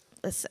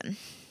 listen.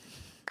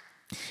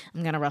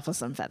 I'm going to ruffle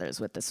some feathers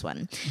with this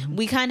one.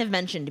 We kind of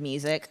mentioned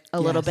music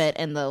a little bit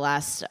in the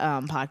last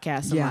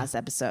podcast and last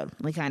episode.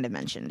 We kind of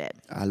mentioned it.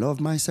 I love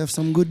myself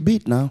some good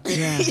beat now.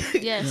 Yeah.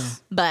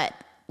 Yes. But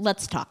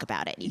let's talk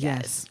about it, you Yes.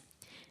 guys.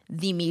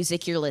 The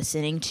music you're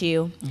listening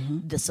to,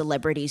 the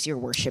celebrities you're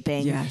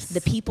worshiping, Yes. the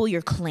people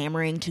you're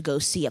clamoring to go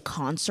see a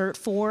concert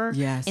for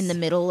Yes. in the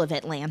middle of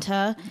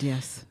Atlanta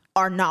Yes.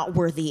 are not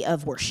worthy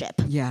of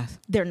worship. Yes.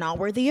 They're not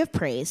worthy of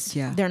praise.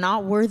 Yeah. They're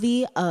not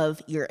worthy of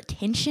your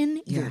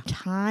attention, your Yeah.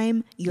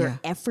 time, your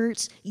Yeah.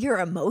 efforts, your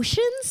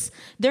emotions.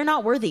 They're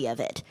not worthy of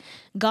it.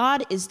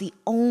 God is the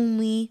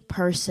only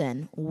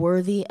person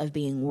worthy of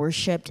being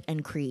worshiped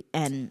and praised.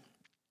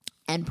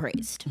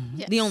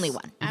 Yes. The only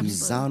one.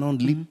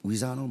 Absolutely.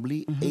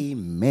 Resoundably,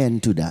 amen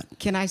to that.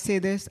 Can I say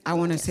this? I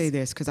want to say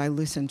this because I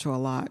listen to a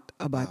lot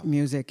about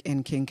music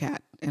and King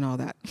Cat and all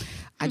that.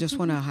 I just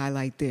want to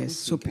highlight this.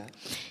 So,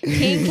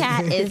 King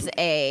Cat is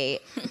a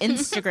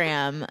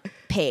Instagram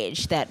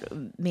page that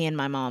me and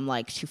my mom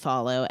like to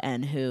follow,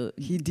 and who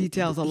he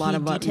details a lot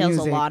about details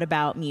music. a lot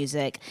about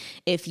music.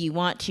 If you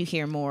want to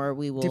hear more,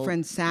 we will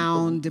Different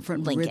sound,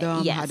 different link it. rhythm.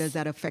 How Yes. does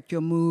that affect your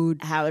mood?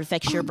 how it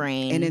affects your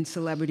brain. And then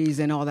celebrities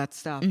and all that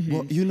stuff.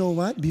 Well, you know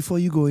what? Before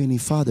you go any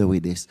further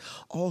with this,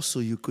 also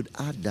you could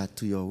add that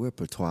to your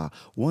repertoire.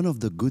 One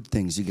of the good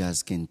things you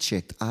guys can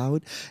check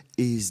out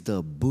is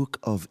the Book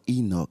of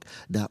Enoch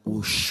that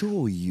will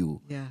show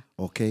you, Yeah.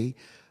 okay,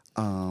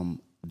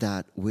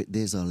 that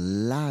there's a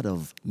lot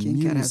of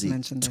King Cat has music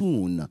mentioned that.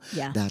 tune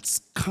Yeah.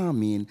 that's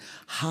coming,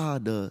 how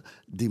the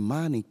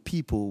demonic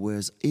people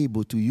was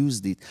able to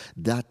use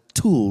that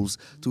tools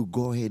to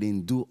go ahead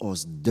and do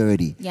us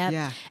dirty. Yep.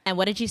 Yeah. And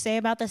what did you say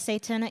about the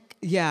satanic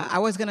Yeah, I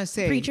was going to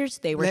say. preachers?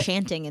 They were let-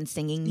 chanting and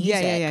singing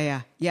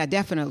music. Yeah,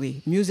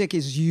 definitely. Music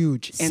is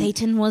huge. And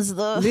Satan was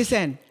the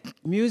listen,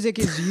 music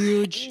is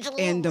huge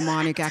in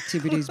demonic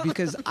activities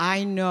because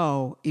I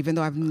know, even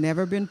though I've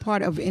never been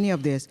part of any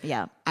of this,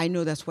 Yeah. I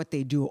know that's what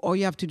they do. All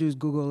you have to do is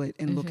Google it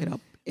and look it up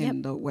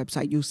in the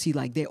website. You'll see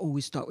like they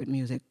always start with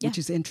music, which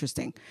is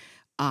interesting.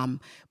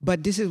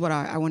 But this is what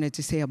I wanted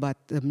to say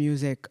about the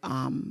music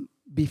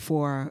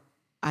before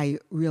I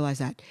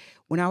realized that.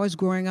 When I was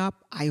growing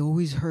up, I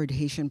always heard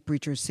Haitian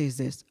preachers say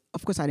this.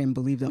 Of course, I didn't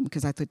believe them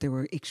because I thought they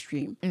were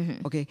extreme.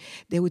 Okay,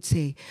 they would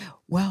say,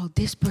 "Well,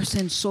 this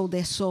person sold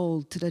their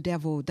soul to the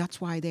devil.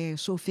 That's why they're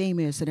so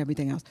famous and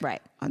everything else."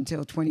 Right.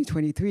 Until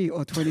 2023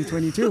 or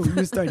 2022,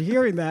 you start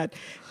hearing that,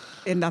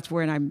 and that's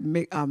when I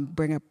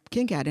bring up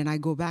King Cat, and I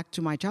go back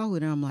to my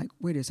childhood, and I'm like,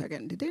 "Wait a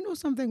second, did they know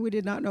something we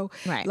did not know?"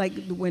 Right. Like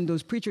when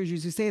those preachers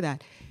used to say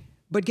that.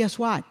 But guess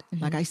what?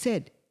 Like I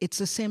said, it's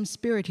the same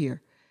spirit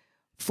here.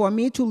 For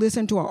me to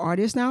listen to an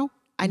artist now,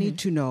 I need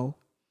to know,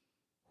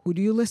 who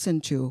do you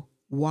listen to?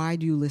 Why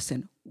do you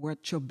listen?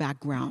 What's your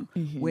background?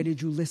 Where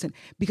did you listen?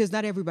 Because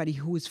not everybody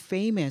who is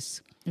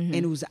famous and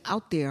who's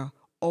out there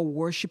are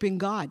worshiping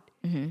God.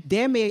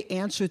 They may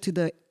answer to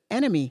the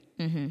enemy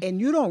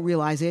and you don't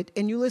realize it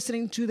and you're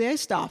listening to their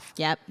stuff.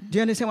 Yep. Do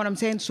you understand what I'm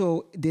saying?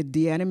 So did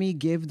the enemy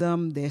give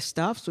them their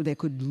stuff so they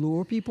could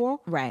lure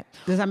people? Right.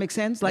 Does that make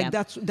sense? Like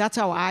Yeah. that's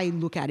how I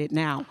look at it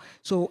now.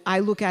 So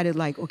I look at it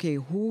like, okay,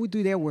 who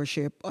do they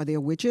worship? Are they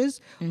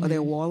witches? Are they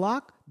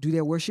warlock? Do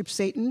they worship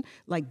Satan?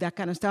 Like that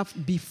kind of stuff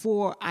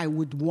before I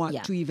would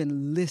want to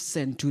even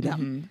listen to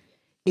them.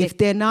 If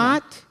they're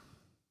not,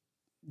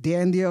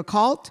 they're in the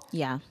occult.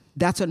 Yeah.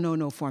 That's a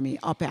no-no for me.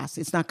 I'll pass.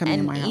 It's not coming in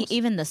And my house.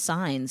 even the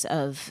signs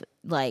of,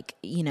 like,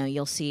 you know,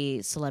 you'll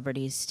see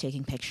celebrities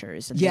taking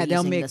pictures and Yeah, they're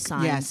they'll using the make-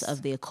 signs yes.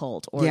 of the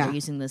occult, or Yeah. they're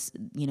using this,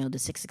 you know, the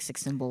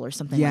 666 symbol or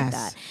something Yes. like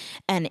that.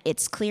 And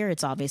it's clear,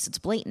 it's obvious, it's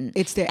blatant.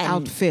 It's their And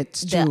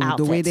outfits, too,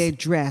 the way they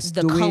dress,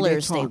 the the way they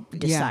colors they talk. Yeah.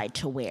 decide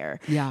to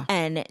wear. Yeah.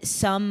 And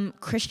some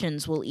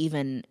Christians will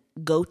even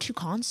go to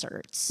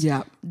concerts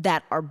Yeah.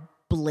 that are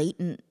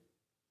blatant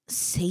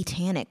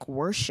satanic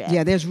worship.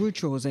 Yeah, there's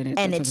rituals in it.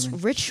 And That's it's what I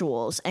mean.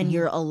 rituals, and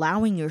you're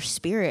allowing your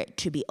spirit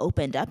to be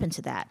opened up into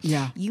that.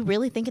 Yeah. You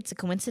really think it's a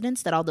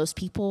coincidence that all those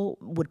people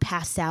would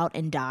pass out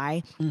and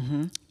die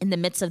in the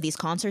midst of these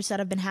concerts that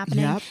have been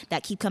happening, Yep.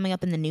 that keep coming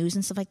up in the news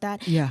and stuff like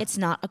that? Yeah. It's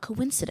not a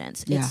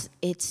coincidence. Yeah.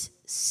 It's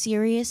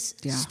serious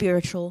Yeah.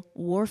 spiritual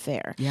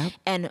warfare. Yep.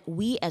 And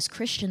we as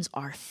Christians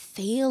are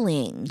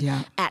failing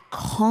Yeah. at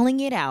calling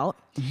it out.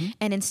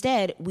 And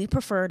instead, we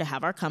prefer to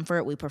have our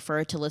comfort. We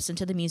prefer to listen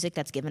to the music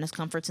that's given us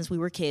comfort since we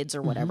were kids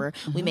or whatever.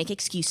 We make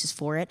excuses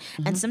for it.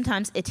 And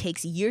sometimes it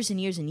takes years and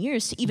years and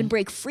years to even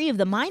break free of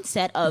the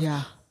mindset of,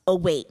 Yeah. oh,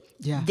 wait,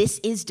 Yeah. this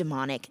is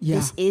demonic. Yeah.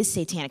 This is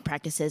satanic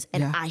practices,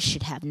 and Yeah. I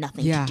should have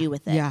nothing to do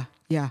with it.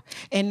 Yeah.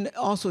 And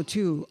also,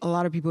 too, a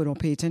lot of people don't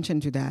pay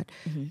attention to that.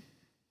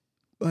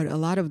 But a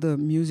lot of the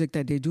music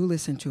that they do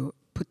listen to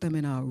put them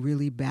in a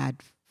really bad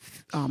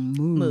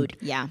mood.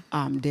 Yeah.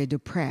 They're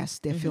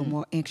depressed. They feel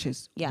more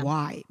anxious. Yeah.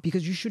 Why?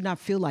 Because you should not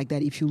feel like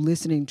that if you're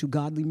listening to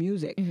godly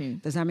music.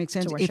 Does that make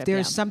sense? worship, If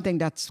there's yeah. something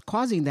that's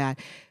causing that,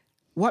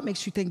 what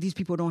makes you think these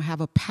people don't have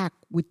a pact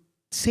with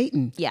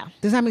Satan? Yeah.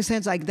 Does that make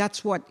sense? Like,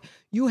 that's what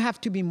you have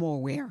to be more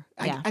aware.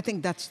 Yeah. I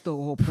think that's the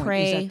whole point. is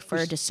Pray that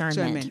for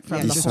discernment from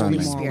Yes. the Holy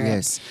Discernment, Spirit.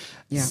 yes.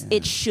 Yeah.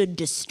 It should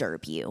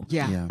disturb you.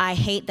 Yeah. Yeah. I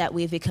hate that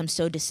we've become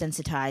so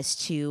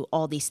desensitized to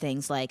all these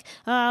things like,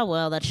 oh,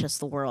 well, that's just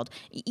the world.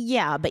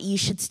 Yeah, but you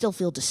should still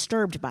feel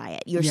disturbed by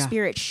it. Your Yeah.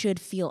 spirit should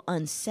feel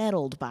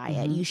unsettled by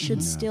it. You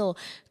should still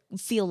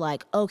feel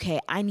like, okay,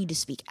 I need to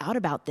speak out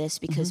about this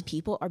because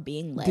people are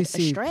being led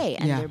Deceived. astray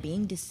and Yeah. they're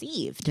being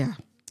deceived. Yeah.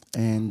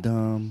 And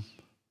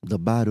the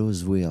battle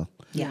is real.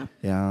 Yeah.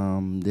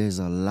 There's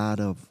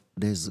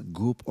a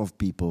group of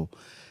people.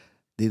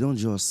 They don't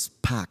just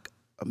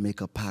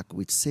make a pact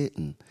with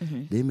Satan.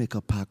 They make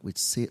a pact with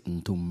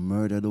Satan to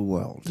murder the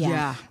world.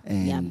 Yeah.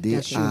 And Yeah, they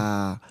that's true.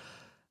 are,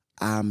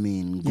 Yeah.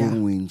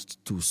 going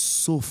to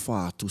so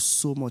far, to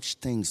so much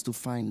things to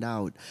find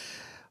out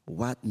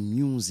what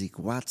music,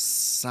 what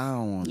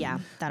sound Yeah,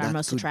 that are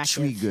most could attractive.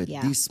 trigger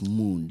Yeah. this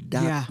mood,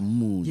 that Yeah.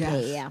 mood. Yeah.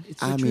 Yeah. It's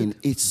the I truth. mean,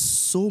 it's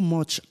so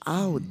much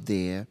out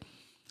there.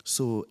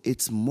 So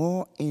it's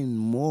more and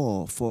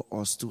more for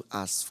us to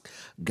ask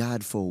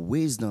God for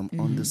wisdom,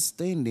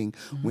 understanding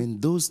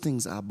when those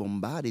things are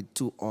bombarded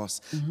to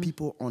us.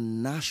 People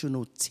on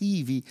national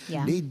TV,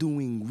 Yeah. they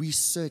doing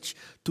research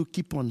to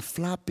keep on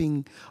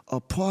flapping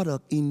a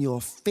product in your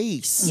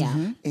face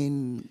Yeah.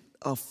 and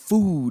a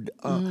food.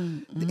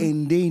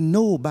 And they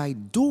know by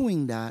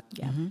doing that,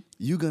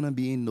 you're going to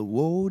be in the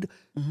world.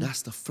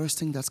 That's the first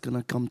thing that's going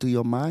to come to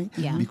your mind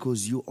Yeah.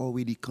 because you're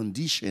already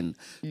conditioned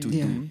to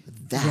Yeah. do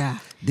that. Yeah.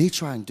 They're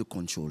trying to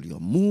control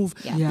your move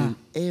Yeah. Yeah. in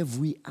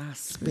every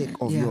aspect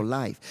of Yeah. your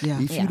life. Yeah.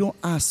 If Yeah. you don't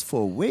ask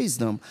for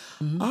wisdom,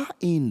 how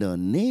in the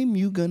name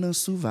you going to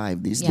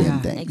survive this Yeah.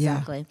 damn thing?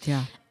 Exactly.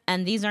 Yeah.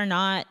 And these are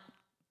not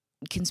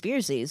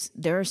conspiracies.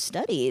 There are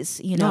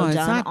studies, No, it's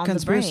done not on the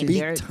conspiracy. brain. Big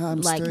They're,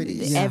 time like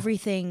studies. Yeah.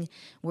 everything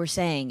we're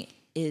saying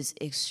is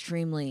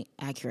extremely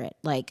accurate.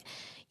 Like,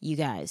 you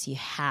guys, you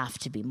have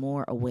to be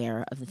more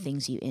aware of the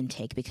things you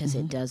intake because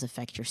it does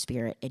affect your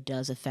spirit. It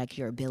does affect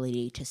your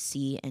ability to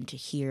see and to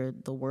hear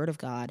the word of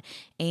God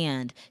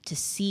and to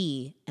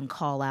see and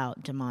call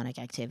out demonic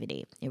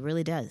activity. It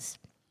really does.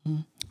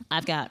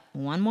 I've got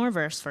one more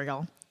verse for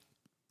y'all.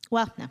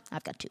 Well, no,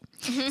 I've got two.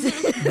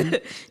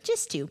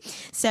 Just two.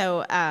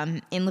 So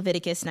in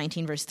Leviticus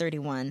 19, verse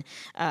 31,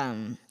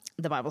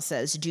 the Bible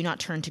says, "Do not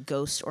turn to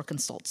ghosts or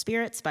consult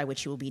spirits by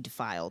which you will be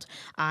defiled.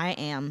 I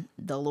am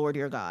the Lord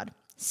your God.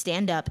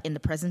 Stand up in the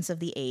presence of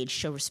the aged,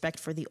 show respect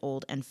for the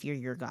old, and fear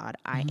your God.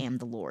 I am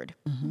the Lord."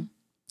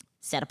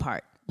 Set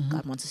apart.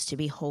 God wants us to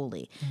be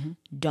holy.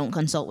 Don't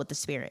consult with the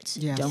spirits.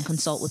 Yes. Don't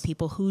consult with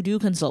people who do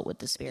consult with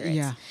the spirits.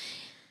 Yeah.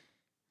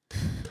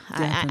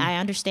 I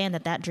understand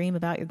that dream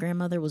about your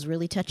grandmother was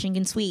really touching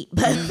and sweet,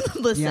 but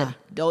listen, Yeah.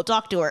 don't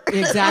talk to her.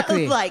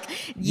 Exactly. Like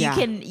you Yeah.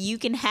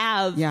 can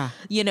have, Yeah.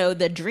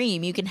 the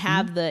dream, you can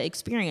have the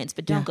experience,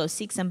 but don't Yeah. go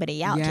seek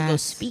somebody out to go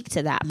Yes. speak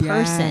to that Yes.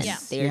 person. Yeah.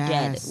 They're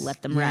dead. Yes.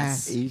 Let them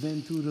Yes. rest.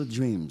 Even through the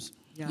dreams,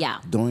 Yeah.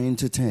 don't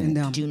entertain it.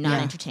 No. Do not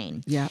Yeah.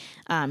 entertain. Yeah.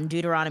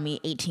 Deuteronomy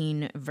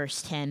 18,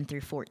 verse 10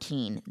 through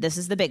 14. This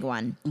is the big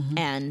one.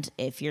 And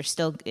if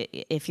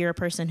you're a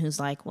person who's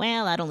like,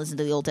 well, I don't listen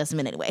to the Old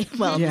Testament anyway,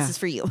 well, Yeah. this is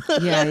for you.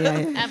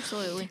 Yeah.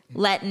 Absolutely.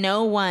 Let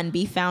no one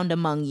be found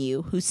among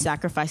you who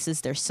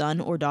sacrifices their son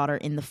or daughter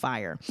in the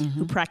fire,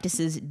 who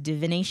practices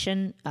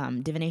divination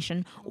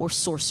or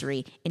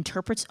sorcery,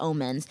 interprets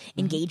omens,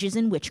 engages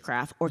in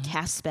witchcraft, or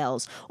casts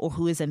spells, or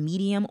who is a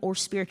medium or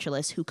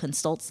spiritualist who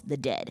consults the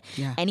dead.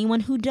 Yeah.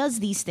 Anyone who does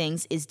these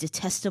things is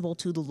detestable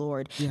to the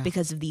Lord. Yeah.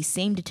 Because of these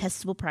same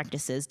detestable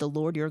practices, the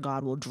Lord your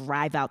God will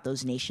drive out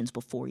those nations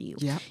before you.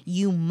 Yeah.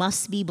 You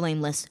must be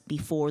blameless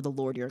before the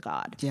Lord your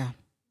God. Yeah.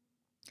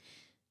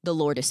 The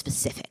Lord is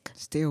specific.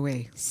 Stay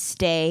away.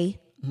 Stay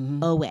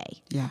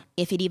away. Yeah.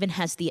 If it even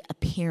has the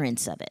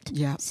appearance of it,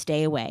 Yeah.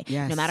 stay away.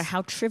 Yes. No matter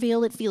how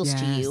trivial it feels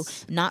to you,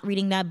 Yes. not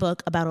reading that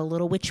book about a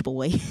little witch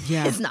boy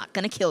Yeah. is not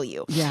going to kill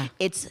you. Yeah.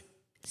 It's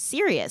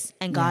serious,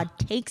 and God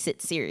takes it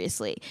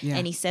seriously. Yeah.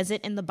 And he says it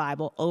in the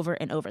Bible over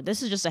and over.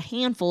 This is just a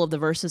handful of the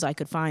verses I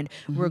could find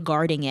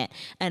regarding it.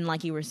 And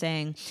like you were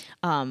saying,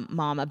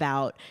 Mom,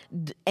 about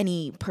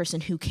any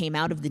person who came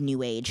out of the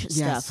New Age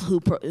Yes. stuff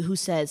who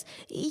says,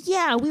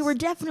 yeah, we were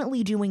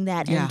definitely doing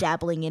that Yeah. and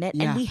dabbling in it,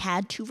 Yeah. and we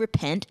had to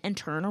repent and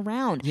turn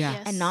around Yeah.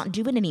 Yes. and not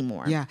do it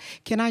anymore. Yeah.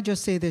 Can I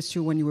just say this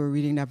too? When you were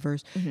reading that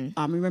verse,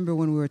 remember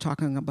when we were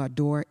talking about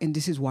door, and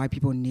this is why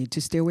people need to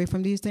stay away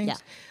from these things. Yeah.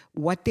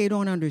 What they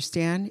don't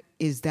understand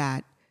is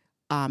that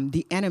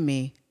the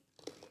enemy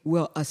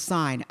will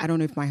assign. I don't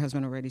know if my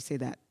husband already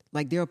said that.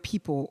 Like there are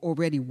people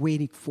already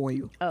waiting for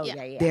you. Oh,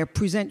 Yeah. yeah. They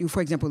present you, for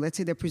example, let's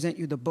say they present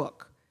you the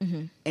book,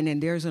 and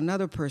then there's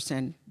another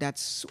person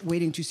that's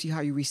waiting to see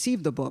how you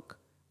receive the book.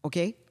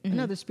 Okay,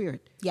 another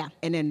spirit. Yeah.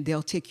 and then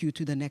they'll take you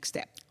to the next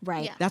step.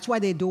 Right. Yeah. That's why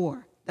they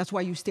door. That's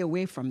why you stay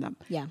away from them.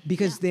 Yeah.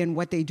 Because then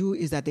what they do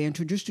is that they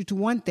introduce you to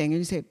one thing and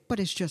you say, but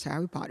it's just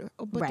Harry Potter.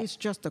 Oh, but Right. it's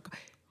just a...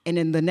 And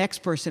then the next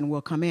person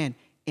will come in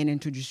and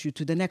introduce you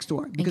to the next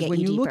door. Because get when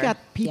you you look deeper.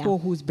 at people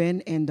who's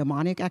been in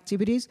demonic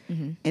activities,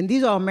 and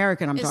these are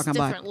American I'm It's talking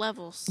different about.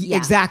 levels. Yeah.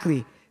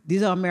 Exactly.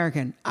 These are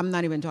American. I'm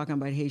not even talking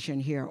about Haitian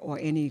here or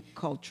any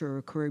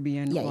culture,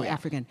 Caribbean Yeah, or yeah.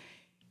 African.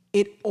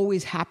 It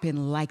always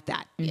happened like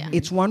that. Yeah.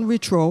 It's one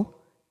ritual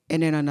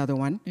and then another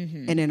one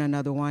and then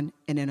another one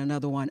and then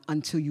another one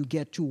until you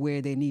get to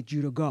where they need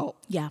you to go.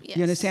 Yeah. Yes.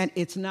 You understand?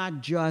 It's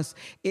not just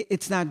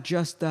it's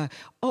just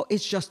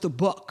a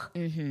book.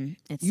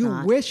 It's You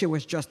not. wish it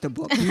was just a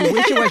book. You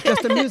wish it was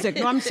just the music.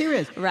 No, I'm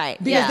serious. Right.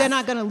 Because Yeah. they're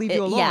not going to leave you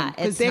It- alone. yeah,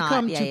 Because it's they not.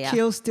 come Yeah, to yeah.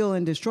 kill, steal,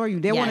 and destroy you.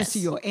 They want to Yes. see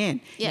your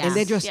end. Yes. And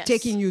they're just Yes.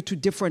 taking you to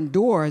different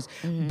doors,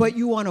 but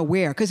you want to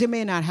wear. Because it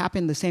may not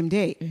happen the same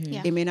day.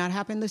 Yeah. It may not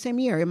happen the same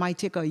year. It might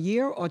take a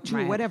year or two,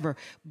 Right. whatever.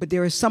 But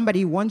there is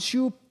somebody, once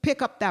you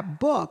pick up that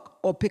book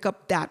or pick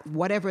up that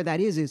whatever that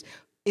is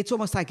it's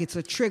almost like it's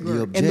a trigger.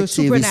 The and the objective is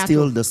supernatural.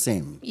 still the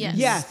same. Yes.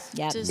 Yes.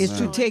 Yep. Just It's to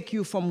destroy. take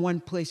you from one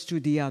place to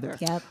the other.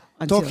 Yep.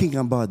 Until- Talking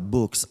about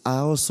books, I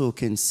also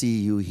can see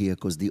you here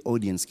because the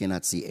audience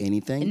cannot see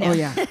anything. Oh,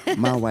 yeah.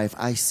 My wife,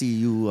 I see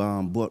you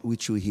brought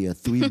with you here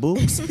 3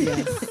 books.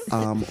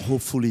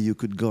 Hopefully, you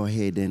could go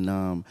ahead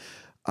and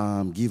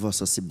give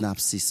us a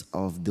synopsis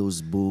of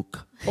those books.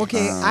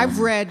 Okay, I've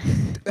read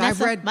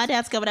Nessa, my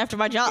dad's coming after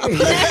my job.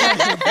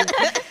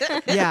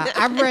 yeah,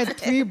 I've read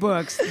 3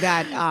 books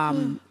that,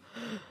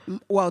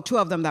 well, 2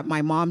 of them that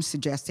my mom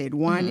suggested.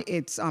 One,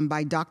 it's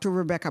by Dr.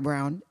 Rebecca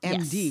Brown,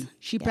 MD. Yes.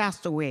 She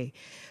passed away,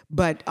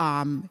 but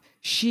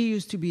she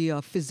used to be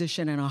a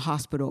physician in a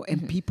hospital,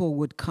 and people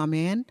would come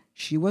in.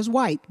 She was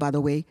white, by the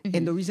way,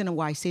 and the reason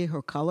why I say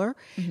her color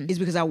is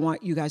because I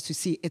want you guys to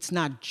see it's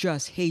not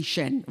just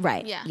Haitian.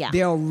 Right. Yeah. Yeah.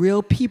 There are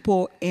real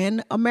people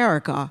in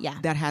America Yeah.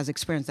 that has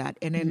experienced that.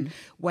 And then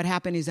what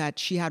happened is that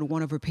she had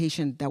one of her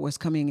patients that was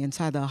coming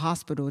inside the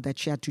hospital that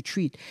she had to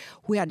treat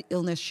who had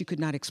illness she could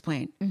not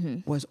explain,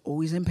 was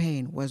always in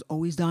pain, was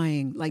always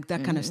dying, like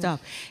that kind of stuff.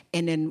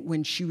 And then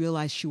when she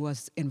realized she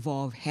was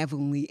involved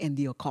heavily in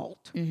the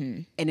occult,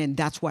 and then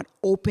that's what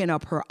opened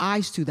up her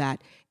eyes to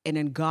that. And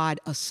then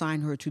God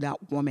assigned her to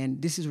that woman.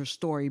 This is her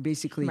story,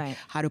 basically, Right.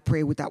 how to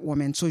pray with that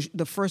woman. So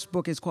the first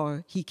book is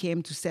called He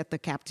Came to Set the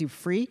Captive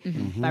Free.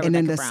 By And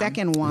then Rebecca the Brown.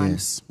 second one,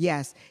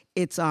 Yes.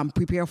 it's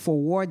Prepare for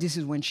War. This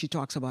is when she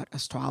talks about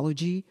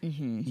astrology,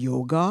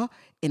 yoga,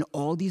 and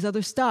all these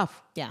other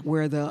stuff. Yeah.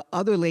 Where the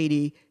other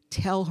lady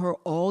tell her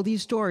all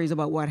these stories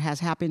about what has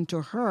happened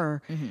to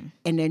her,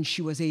 and then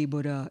she was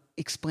able to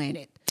explain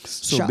it.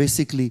 So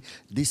basically,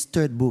 this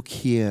 3rd book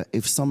here,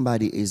 if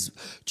somebody is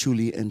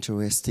truly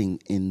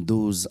interested in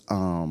those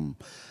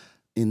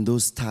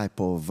type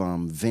of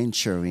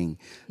venturing,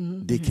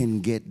 they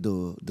can get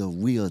the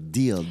real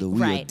deal, the real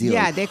Right. deal.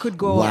 Yeah, they could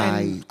go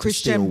Why and to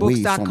stay away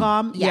from-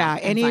 christianbooks.com. Yeah,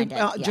 and any find it,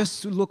 yeah.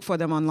 just look for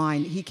them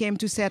online. He Came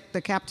to Set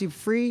the Captive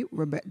Free,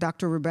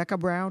 Dr. Rebecca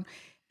Brown,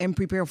 and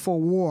Prepare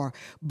for War.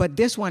 But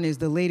this one is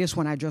the latest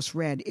one I just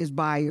read, is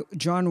by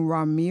John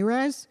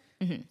Ramirez,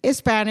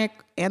 Hispanic,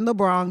 in the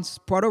Bronx,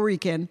 Puerto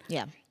Rican,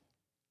 Yeah.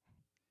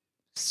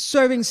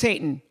 serving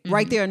Satan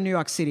right there in New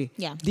York City.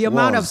 Yeah. The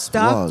amount of Was.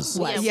 stuff.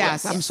 Was.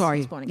 Yes, Was. I'm Yes. sorry.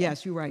 He's born again.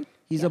 Yes, you're right.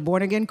 He's a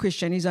born again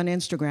Christian. He's on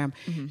Instagram.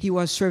 He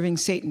was serving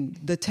Satan.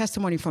 The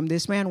testimony from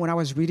this man, when I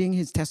was reading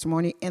his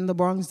testimony in the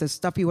Bronx, the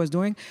stuff he was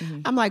doing,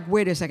 I'm like,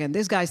 wait a second.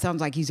 This guy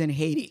sounds like he's in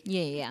Haiti.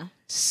 Yeah. Yeah.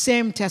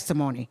 Same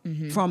testimony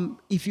from,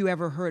 if you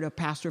ever heard a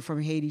pastor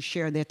from Haiti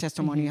share their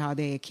testimony, how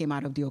they came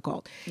out of the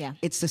occult. Yeah.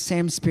 It's the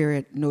same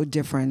spirit, no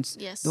difference.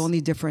 Yes. The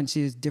only difference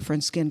is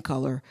different skin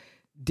color,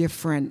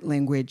 different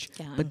language,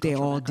 Yeah, but and they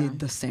cultural all background. did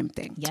the same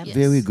thing. Yep. Yes.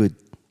 Very good.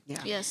 Yeah.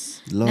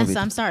 Yes. Love Nessa, it.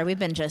 I'm sorry. We've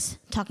been just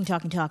talking.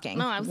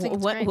 No, I think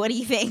it's what, great. what do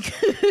you think?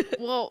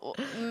 Well,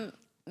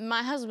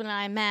 my husband and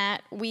I,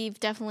 Matt, we've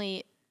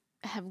definitely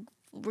have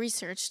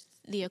researched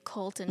the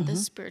occult and the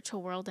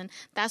spiritual world, and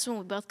that's when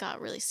we both got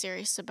really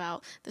serious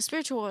about the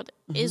spiritual world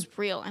is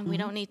real, and we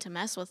don't need to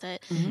mess with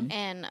it.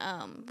 And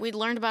we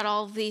learned about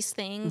all of these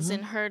things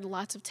and heard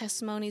lots of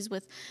testimonies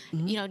with,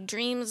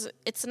 dreams.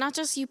 It's not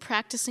just you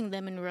practicing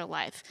them in real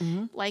life,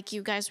 like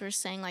you guys were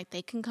saying. Like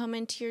they can come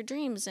into your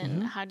dreams,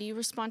 and how do you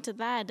respond to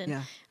that?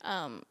 And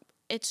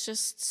it's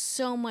just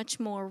so much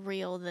more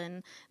real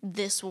than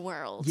this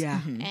world. Yeah.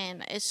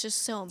 And it's just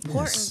so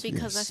important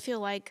because I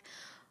feel like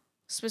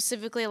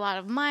specifically a lot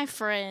of my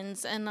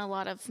friends and a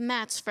lot of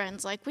Matt's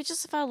friends, like we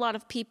just have had a lot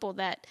of people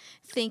that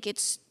think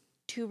it's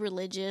too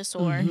religious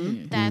or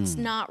that's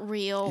not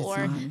real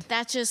or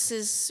that just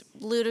is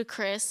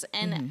ludicrous.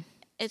 And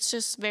it's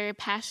just very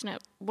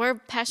passionate. We're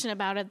passionate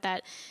about it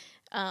that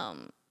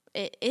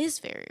it is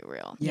very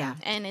real. Yeah.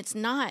 And it's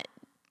not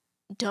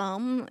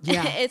dumb.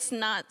 Yeah. It's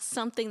not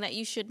something that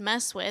you should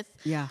mess with.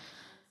 Yeah.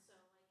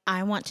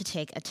 I want to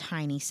take a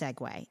tiny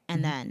segue,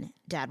 and then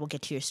Dad will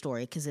get to your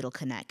story because it'll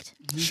connect.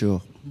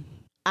 Sure.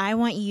 I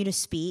want you to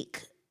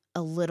speak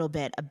a little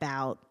bit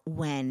about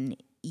when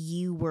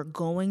you were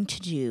going to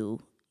do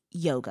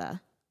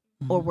yoga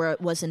or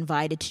was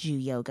invited to do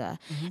yoga,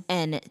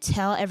 and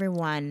tell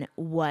everyone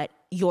what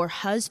your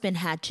husband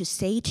had to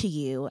say to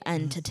you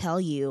and to tell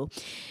you.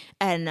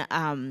 And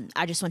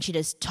I just want you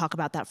to talk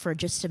about that for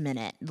just a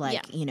minute,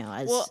 like, you know,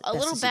 as well, a best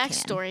little as you can.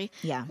 backstory.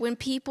 Yeah. When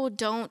people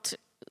don't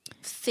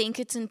think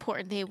it's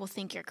important, they will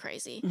think you're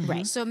crazy.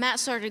 Right. So Matt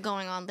started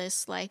going on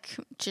this like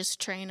just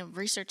train of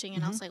researching,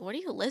 and I was like, "What are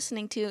you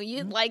listening to?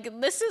 You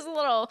like this is a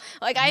little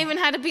like I even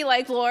had to be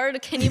like,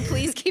 Lord, can you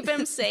please keep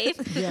him safe?"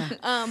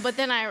 But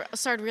then I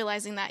started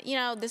realizing that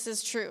this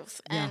is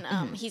truth,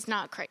 and he's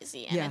not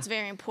crazy, and it's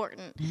very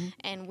important,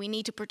 and we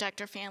need to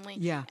protect our family.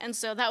 Yeah. And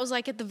so that was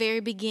like at the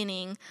very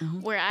beginning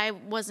where I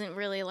wasn't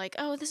really like,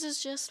 "Oh, this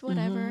is just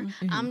whatever.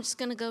 I'm just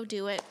gonna go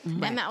do it."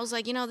 And Matt was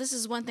like, "This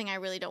is one thing I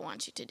really don't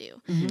want you to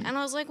do." And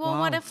I was like, well,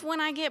 what if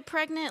when I get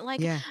pregnant,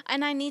 like,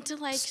 and I need to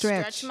like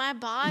stretch my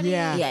body?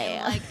 And,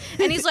 like,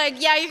 and he's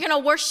like, yeah, you're going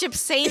to worship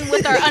Satan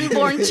with our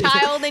unborn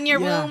child in your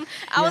womb.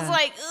 I was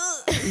like,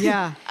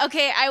 ugh.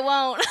 Okay, I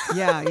won't.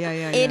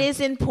 It is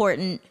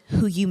important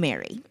who you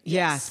marry.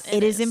 Yes.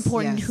 It is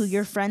important who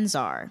your friends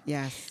are.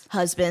 Yes.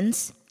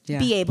 Husbands,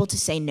 be able to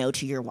say no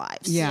to your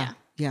wives. Yeah.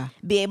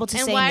 Be able to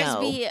say no. And wives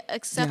be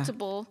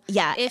acceptable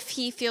if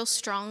he feels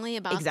strongly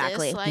about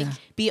this. Like,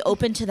 be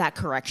open to that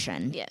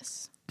correction.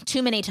 Yes.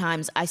 Too many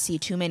times I see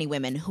too many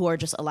women who are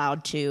just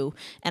allowed to,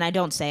 and I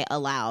don't say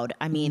allowed,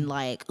 I mean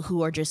like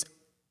who are just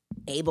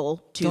able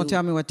to. Don't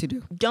tell me what to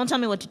do. Don't tell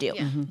me what to do.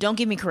 Don't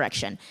give me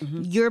correction.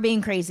 You're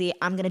being crazy.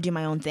 I'm going to do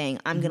my own thing.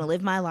 I'm going to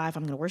live my life.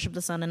 I'm going to worship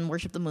the sun and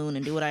worship the moon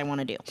and do what I want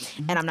to do.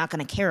 And I'm not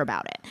going to care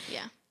about it.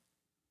 Yeah.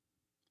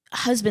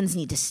 Husbands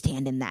need to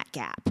stand in that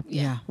gap.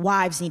 Yeah.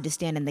 Wives need to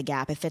stand in the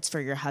gap if it's for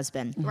your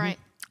husband. Right.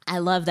 I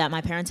love that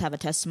my parents have a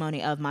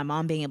testimony of my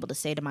mom being able to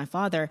say to my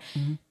father,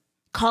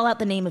 call out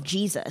the name of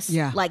Jesus.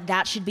 Yeah. Like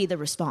that should be the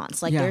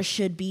response. Like there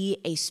should be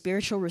a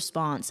spiritual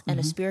response and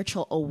a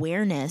spiritual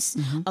awareness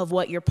of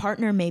what your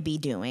partner may be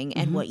doing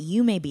and what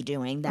you may be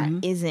doing that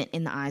isn't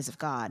in the eyes of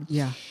God.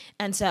 Yeah.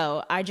 And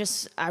so I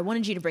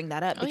wanted you to bring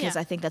that up because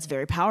I think that's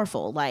very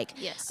powerful. Like,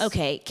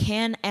 okay,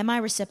 am I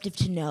receptive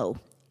to no?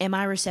 Am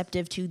I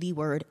receptive to the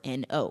word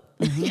no?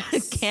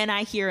 Can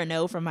I hear a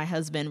no from my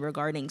husband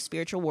regarding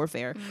spiritual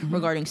warfare,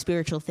 regarding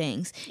spiritual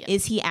things?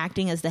 Is he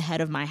acting as the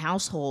head of my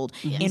household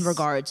in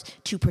regards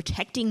to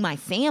protecting my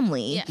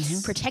family,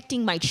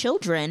 protecting my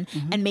children,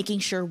 and making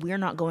sure we're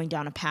not going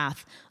down a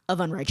path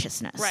of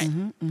unrighteousness? Right.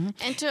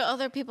 And to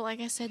other people,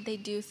 like I said, they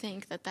do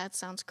think that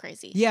sounds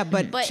crazy. Yeah,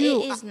 but it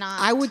is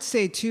not. I would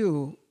say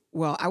too,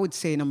 I would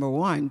say number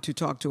one, to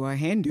talk to a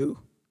Hindu,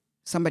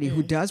 somebody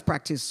who does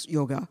practice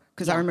yoga.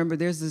 Because I remember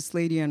there's this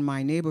lady in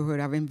my neighborhood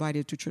I've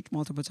invited to church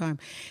multiple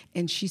times.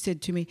 And she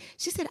said to me,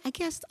 I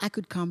guess I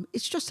could come.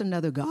 It's just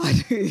another God.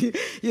 To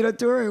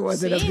her, it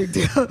wasn't a big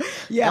deal.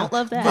 Don't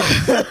love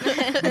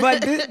that.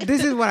 But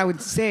this is what I would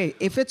say.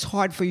 If it's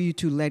hard for you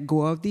to let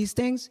go of these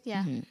things,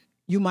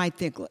 you might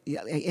think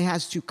it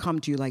has to come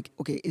to you like,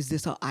 okay, is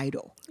this an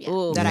idol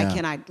that I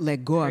cannot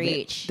let go of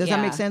it? Does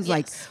that make sense? Yes,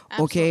 like,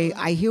 absolutely. okay,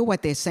 I hear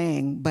what they're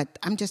saying, but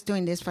I'm just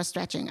doing this for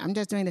stretching. I'm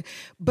just doing it.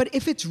 But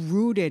if it's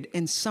rooted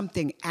in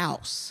something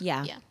else,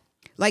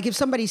 like if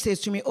somebody says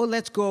to me, oh,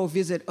 let's go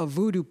visit a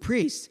voodoo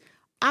priest,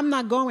 I'm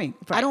not going.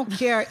 Right. I don't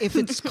care if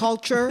it's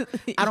culture.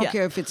 I don't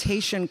care if it's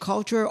Haitian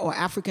culture or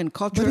African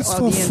culture or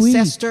the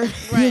ancestor.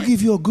 He'll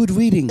give you a good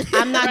reading.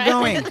 I'm not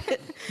going.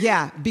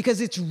 Yeah,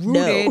 because it's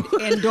rooted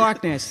in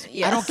darkness.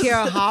 I don't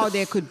care how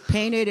they could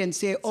paint it and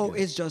say, oh,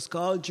 it's just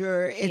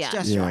culture. It's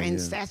just your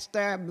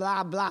ancestor,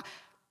 blah, blah.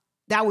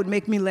 That would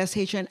make me less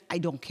Haitian. I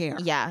don't care.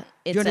 Yeah.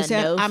 It's you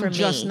understand? a no I'm for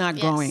just me. not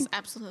going.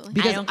 Absolutely.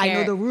 Because don't I know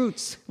care. the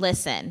roots.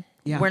 Listen.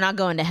 Yeah. We're not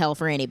going to hell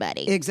for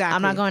anybody. Exactly.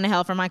 I'm not going to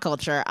hell for my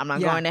culture. I'm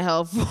not going to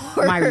hell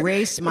for my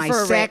race, my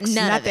sex,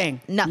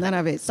 nothing. Nothing None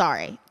of it.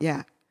 Sorry.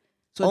 Yeah.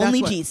 So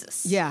Only that's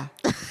Jesus. Yeah.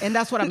 And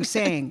that's what I'm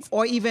saying.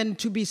 Or even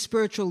to be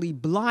spiritually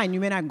blind, you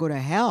may not go to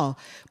hell,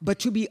 but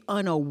to be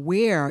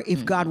unaware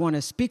if God want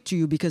to speak to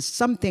you because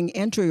something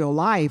enter your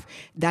life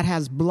that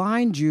has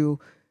blinded you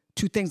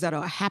to things that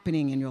are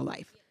happening in your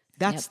life.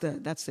 That's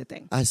the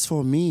thing. As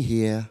for me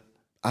here,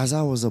 as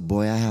I was a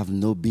boy, I have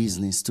no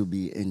business to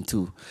be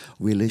into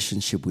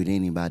relationship with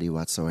anybody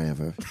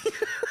whatsoever.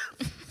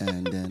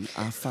 And then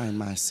I find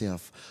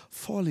myself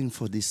falling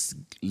for this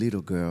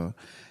little girl.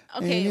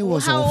 Okay, and it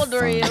was how all old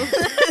were fun. you?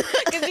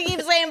 Because you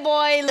keep saying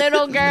boy,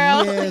 little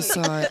girl. Yes,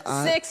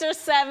 I 6 or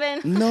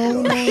 7.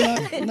 No.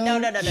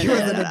 No. She was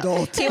an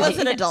adult. He was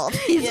an adult.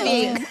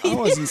 I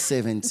wasn't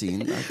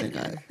 17. I think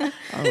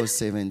I was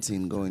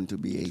 17 going to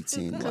be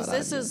 18. Because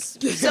this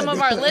is some of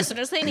our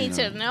listeners. They need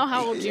to know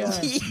how old you are.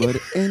 But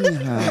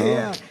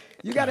anyhow.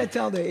 You got to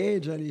tell the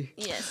age, honey.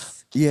 Yes.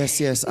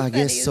 I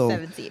guess so.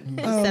 17.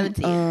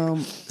 17.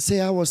 Say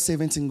I was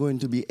 17 going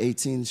to be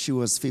 18. She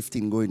was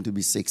 15 going to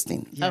be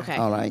 16. Okay.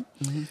 All right.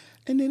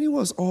 And then it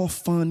was all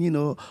fun,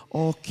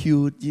 all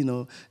cute,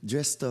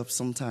 dressed up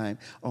sometime,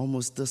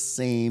 almost the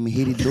same,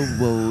 hated the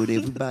road.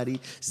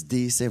 Everybody's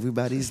this,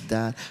 everybody's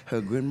that.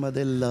 Her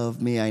grandmother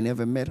loved me. I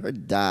never met her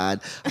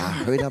dad. I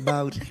heard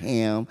about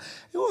him.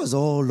 It was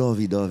all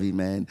lovey-dovey,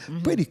 man.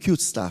 Pretty cute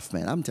stuff,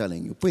 man. I'm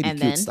telling you, pretty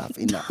cute stuff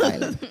in the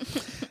island.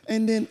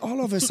 And then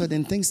all of a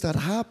sudden, things start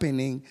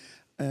happening.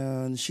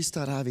 And she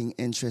started having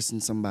interest in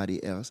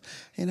somebody else.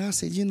 And I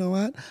said, you know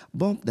what?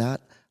 Bump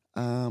that.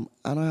 I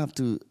don't have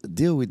to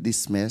deal with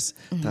this mess.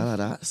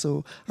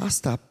 So I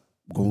stopped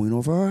going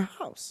over her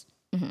house.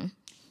 And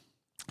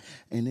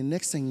the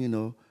next thing you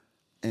know,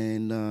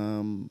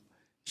 and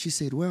she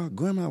said, well,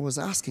 Grandma was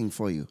asking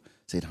for you.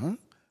 I said, huh?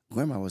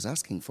 Grandma was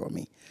asking for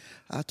me.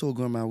 I told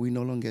Grandma we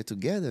no longer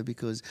together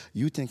because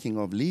you thinking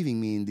of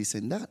leaving me and this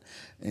and that.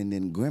 And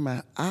then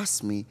Grandma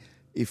asked me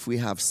if we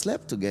have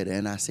slept together.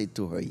 And I said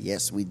to her,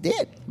 yes, we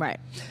did. Right.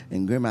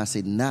 And Grandma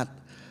said,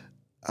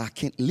 I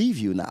can't leave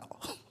you now.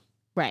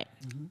 Right.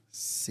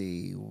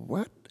 Say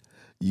what?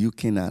 We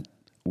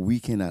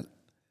cannot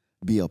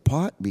be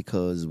apart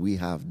because we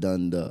have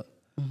done the...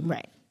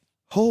 Right.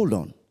 Hold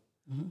on.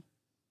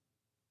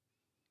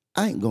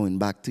 I ain't going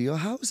back to your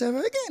house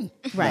ever again.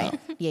 Right.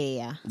 No.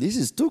 Yeah. This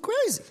is too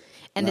crazy.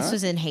 And this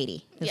was in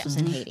Haiti. This was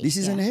in Haiti. This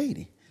is in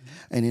Haiti.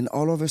 And then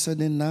all of a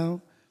sudden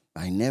now,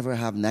 I never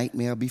have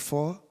nightmare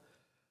before.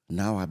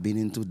 Now I've been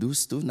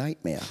introduced to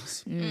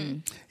nightmares.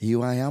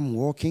 Here I am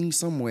walking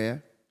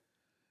somewhere.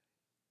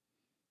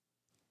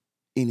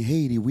 In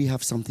Haiti, we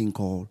have something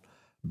called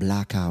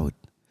blackout.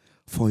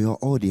 For your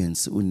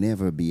audience who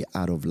never be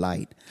out of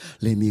light,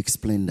 let me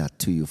explain that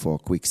to you for a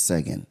quick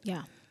second.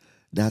 Yeah.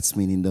 That's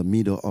mean in the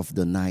middle of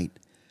the night,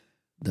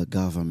 the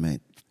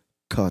government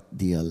cut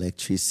the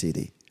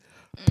electricity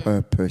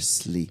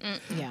purposely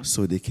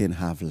so they can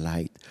have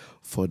light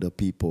for the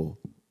people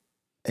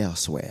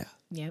elsewhere.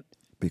 Yep.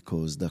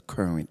 Because the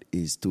current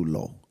is too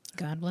low.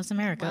 God bless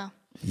America. Wow.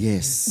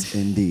 Yes,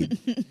 indeed.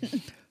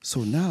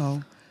 So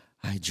now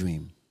I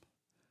dream.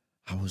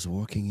 I was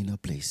walking in a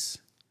place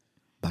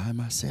by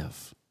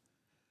myself,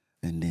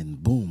 and then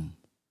boom,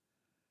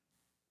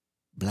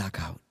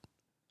 blackout.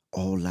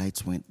 All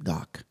lights went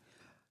dark.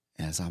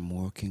 As I'm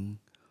walking,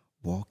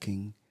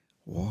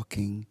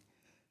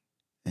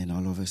 and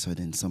all of a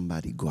sudden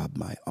somebody grabbed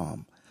my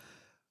arm.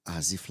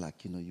 As if like,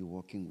 you're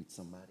walking with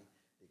somebody.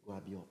 They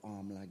grab your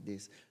arm like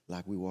this,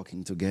 like we're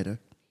walking together.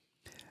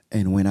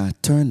 And when I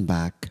turn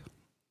back,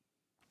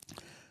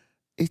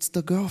 it's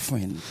the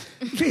girlfriend.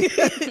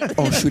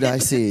 Or should I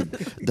say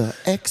the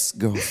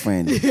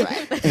ex-girlfriend.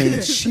 Right.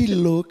 And she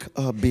looked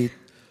a bit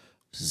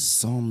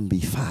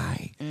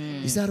zombified.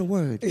 Is that a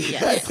word?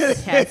 Yes.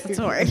 Yes, it's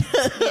a word.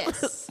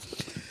 Yes.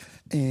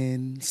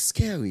 And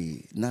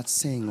scary, not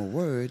saying a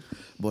word,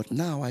 but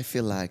now I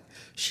feel like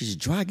she's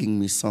dragging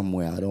me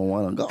somewhere I don't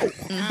want to go.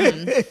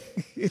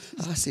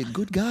 I said,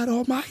 good God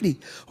Almighty,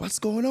 what's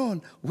going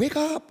on? Wake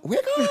up,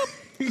 wake up.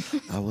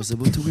 I was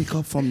able to wake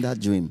up from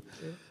that dream.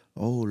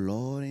 Oh,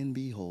 Lord, and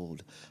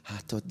behold, I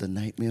thought the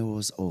nightmare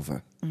was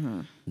over.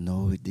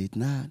 No, it did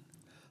not.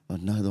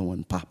 Another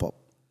one pop up.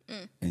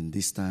 And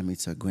this time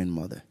it's a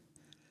grandmother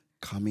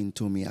coming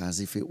to me as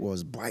if it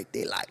was bright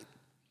daylight.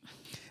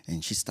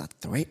 And she started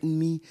threatening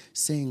me,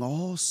 saying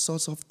all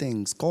sorts of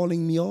things,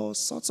 calling me all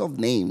sorts of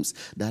names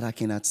that I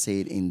cannot say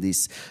it in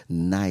this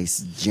nice,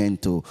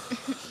 gentle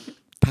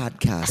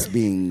podcast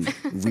being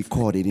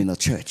recorded in a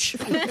church.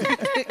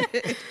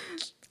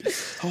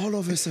 All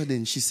of a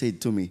sudden, she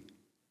said to me,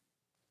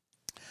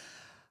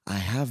 I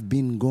have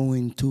been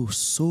going to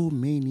so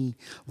many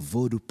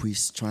voodoo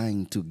priests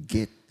trying to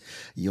get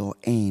your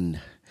end,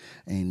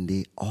 and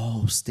they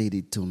all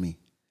stated to me,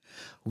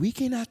 we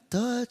cannot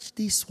touch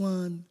this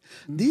one.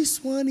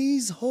 This one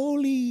is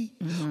holy.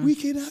 We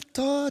cannot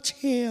touch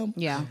him.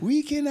 Yeah.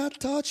 We cannot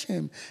touch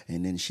him.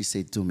 And then she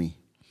said to me,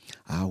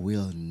 I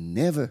will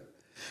never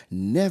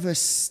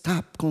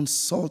stop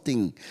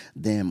consulting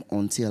them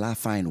until I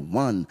find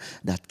one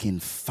that can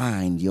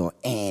find your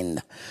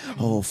end.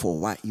 Oh, for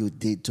what you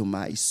did to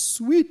my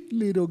sweet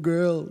little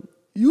girl.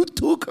 You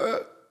took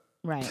her.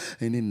 Right.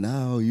 And then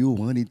now you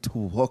wanted to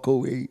walk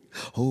away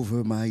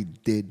over my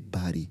dead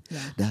body. Yeah.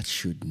 That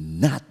should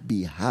not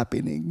be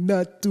happening,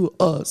 not to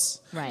us.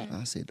 Right.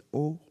 I said,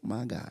 oh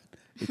my God,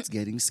 it's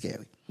getting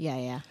scary.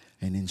 Yeah.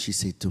 And then she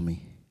said to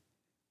me,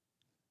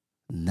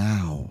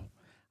 now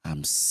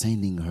I'm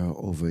sending her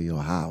over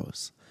your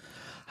house.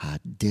 How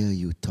dare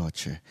you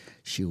touch her?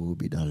 She will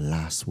be the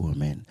last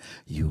woman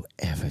you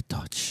ever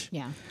touch.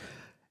 Yeah.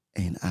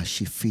 And as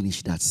she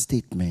finished that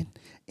statement,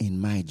 in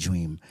my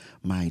dream,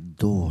 my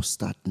door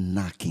started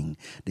knocking.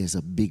 There's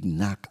a big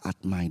knock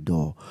at my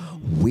door,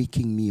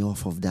 waking me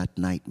off of that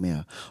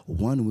nightmare.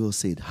 One will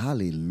say,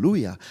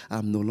 hallelujah,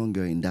 I'm no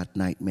longer in that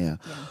nightmare.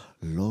 Yeah.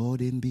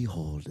 Lord and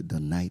behold, the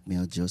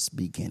nightmare just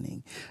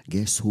beginning.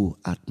 Guess who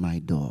at my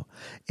door?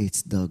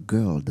 It's the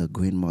girl the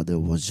grandmother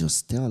was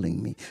just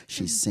telling me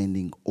she's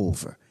sending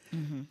over.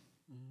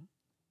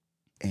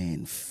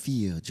 And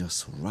fear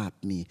just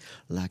wrapped me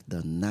like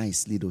the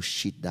nice little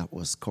sheet that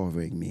was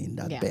covering me in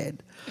that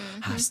bed.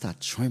 I start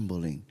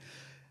trembling.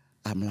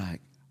 I'm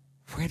like,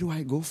 where do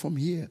I go from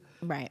here?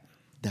 Right.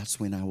 That's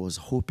when I was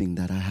hoping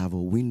that I have a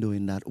window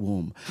in that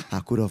room. I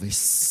could have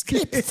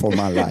escaped for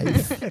my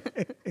life.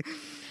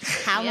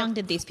 How long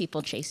did these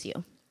people chase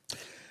you?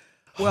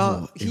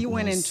 Well, Oh, you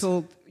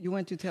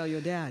went to tell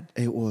your dad.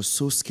 It was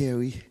so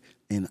scary,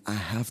 and I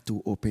have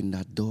to open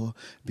that door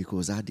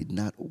because I did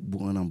not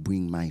want to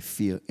bring my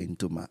fear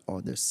into my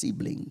other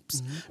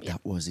siblings that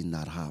was in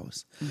that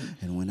house.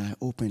 And when I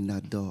opened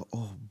that door,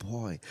 oh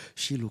boy,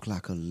 she looked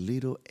like a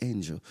little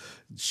angel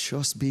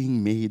just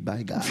being made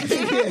by God.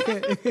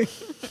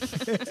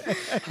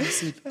 I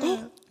said,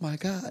 oh my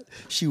God,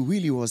 she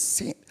really was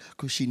sent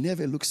because she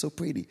never looked so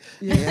pretty.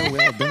 Hair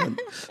well done,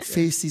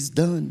 face is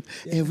done,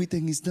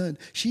 everything is done.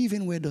 She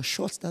even wear the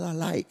shorts that I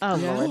like. Oh,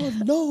 Lord.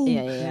 Oh no.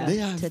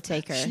 Yeah. To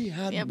take her. She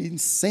had been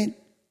sent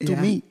to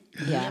me.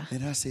 Yeah.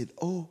 And I said,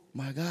 oh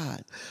my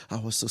God. I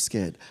was so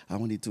scared. I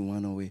wanted to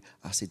run away.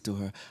 I said to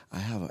her, I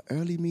have an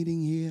early meeting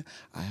here.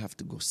 I have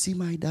to go see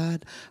my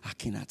dad. I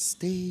cannot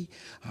stay.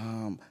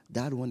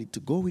 Dad wanted to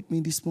go with me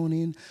this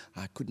morning.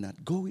 I could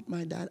not go with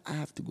my dad. I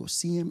have to go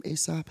see him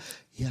ASAP.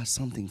 He has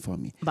something for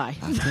me. Bye.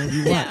 I tell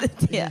you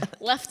what. Yeah.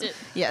 Left it.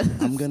 Yeah.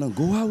 I'm going to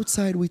go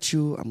outside with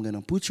you. I'm going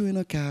to put you in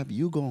a cab.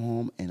 You go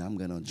home, and I'm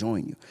going to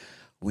join you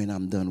when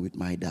I'm done with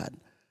my dad.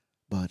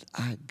 But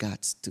I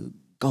got to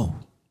go.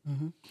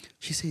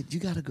 She said, you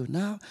got to go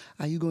now?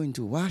 Are you going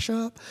to wash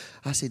up?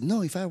 I said,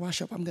 no, if I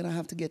wash up, I'm going to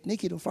have to get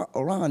naked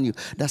around you.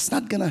 That's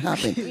not going to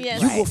happen.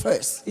 Yes. You go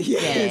first.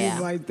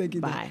 Right, thinking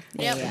Bye.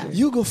 Yep. Yeah.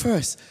 You go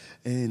first.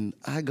 And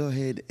I go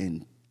ahead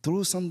and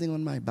throw something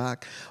on my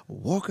back,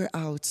 walk her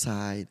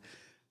outside,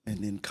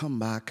 and then come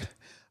back.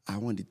 I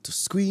wanted to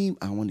scream.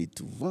 I wanted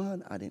to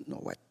run. I didn't know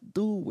what to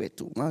do, where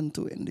to run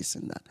to, and this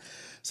and that.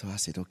 So I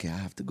said, okay, I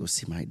have to go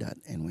see my dad.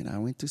 And when I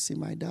went to see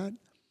my dad,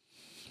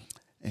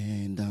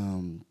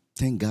 and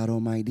thank God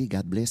Almighty,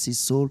 God bless his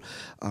soul.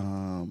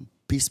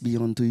 Peace be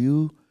unto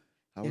you.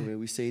 However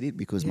we said it,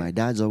 because my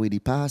dad's already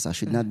passed. I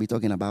should not be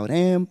talking about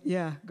him.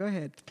 Yeah, go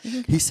ahead.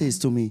 He says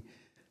to me,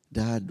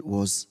 Dad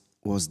was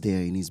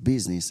there in his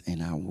business,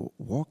 and I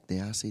walked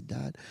there. I said,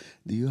 Dad,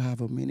 do you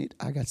have a minute?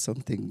 I got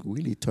something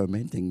really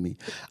tormenting me.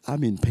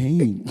 I'm in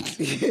pain.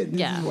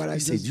 Yeah. What I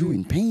said, you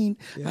in pain?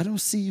 I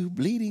don't see you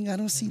bleeding. I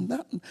don't see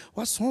nothing.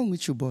 What's wrong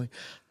with you, boy?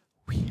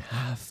 We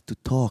have to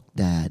talk,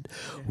 Dad.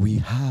 We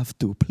have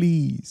to,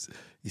 please.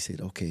 He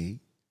said, okay,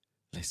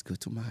 let's go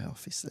to my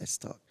office. Let's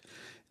talk.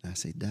 And I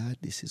said, Dad,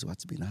 this is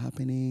what's been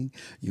happening.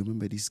 You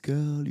remember this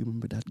girl? You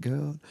remember that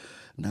girl?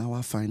 Now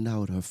I find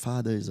out her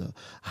father is a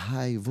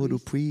high voodoo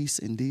priest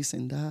and this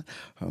and that.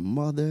 Her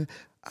mother,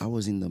 I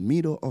was in the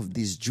middle of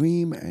this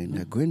dream, and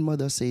her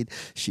grandmother said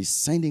she's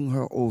sending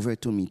her over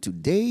to me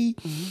today.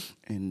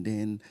 And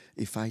then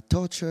if I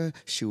touch her,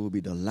 she will be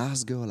the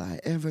last girl I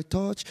ever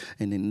touch.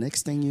 And then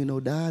next thing you know,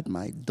 Dad,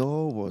 my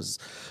door was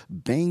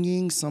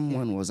banging.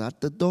 Someone was at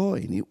the door,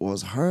 and it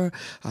was her.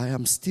 I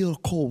am still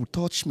cold.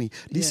 Touch me.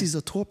 This is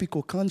a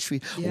tropical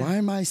country. Why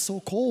am I so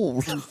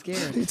cold? I'm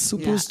scared. It's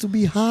supposed to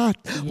be hot.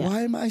 Yeah.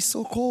 Why am I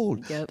so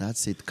cold? Yep.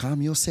 That's it.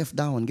 Calm yourself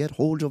down. Get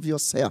hold of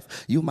yourself.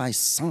 You my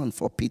son,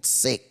 for Pete's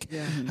sake.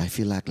 Yeah. I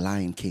feel like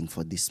Lion King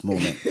for this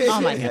moment.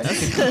 Oh my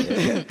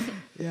goodness.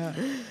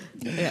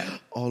 Yeah.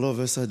 All of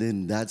a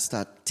sudden, Dad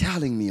started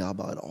telling me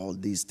about all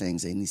these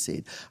things, and he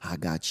said, I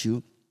got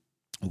you.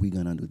 We're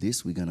going to do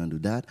this. We're going to do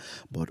that.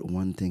 But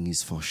one thing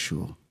is for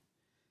sure.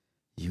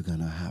 You're going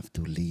to have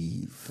to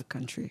leave The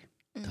country.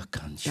 the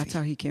country. That's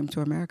how he came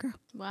to America.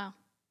 Wow.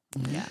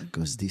 Yeah.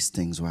 Because these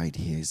things right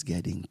here is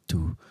getting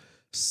too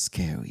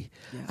scary.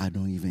 Yeah. I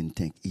don't even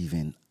think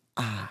even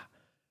I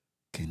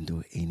can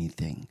do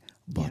anything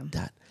but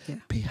that. Yeah.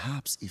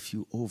 Perhaps if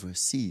you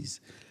overseas,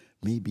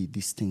 maybe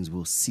these things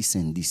will cease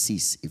and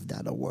desist, if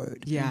that a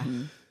word. Yeah.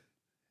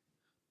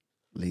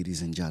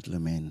 Ladies and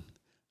gentlemen,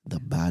 the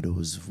battle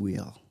is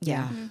real.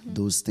 Yeah.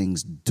 Those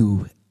things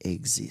do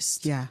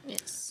exist. Yeah.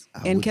 Yes.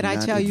 And would can I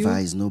not tell you-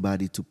 advise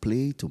nobody to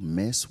play, to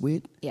mess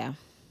with. Yeah.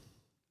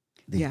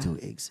 They Yeah. do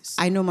exist.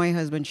 I know my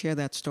husband shared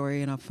that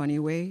story in a funny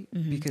way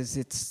because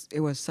it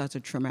was such a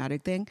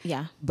traumatic thing.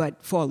 Yeah.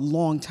 But for a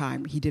long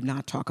time, he did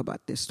not talk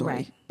about this story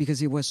Right.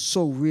 because it was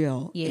so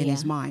real in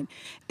his Yeah. mind.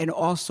 And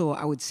also,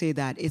 I would say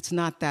that it's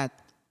not that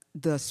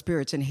the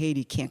spirits in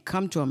Haiti can't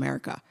come to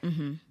America.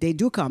 They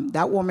do come.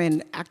 That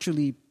woman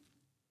actually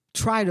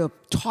tried to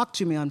talk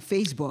to me on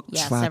Facebook.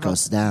 Yeah, Track several-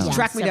 us down. yeah,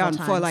 Track me several down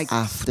for times. like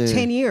After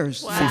 10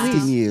 years. Wow. at 15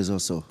 least. years or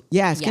so.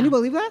 Yes. Can Yeah. you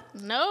believe that?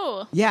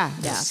 No. Yeah.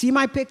 Yeah. See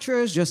my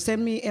pictures. Just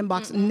send me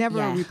inbox. Never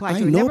Yeah. reply I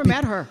to her. know Never peop-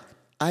 met her.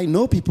 I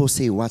know people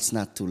say what's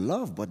not to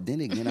love, but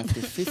then again,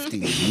 after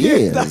 15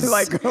 years,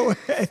 go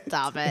ahead.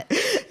 Stop it.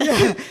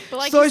 But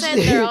like So you said,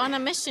 she- they're on a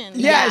mission.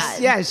 Yes,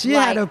 Yeah, yes. She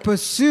had a like-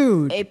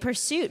 pursuit. A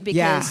pursuit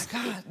Yeah. because Oh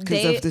my God. 'Cause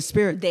they, of the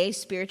spirit. They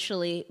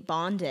spiritually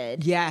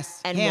bonded. Yes,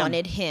 And him.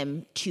 wanted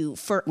him to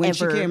forever. When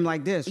she came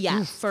like this.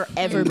 Yeah, Oof.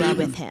 forever be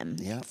with him.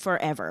 Yeah.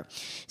 Forever.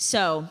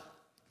 So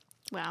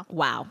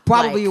Wow.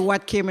 Probably Like,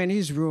 what came in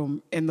his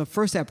room in the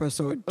first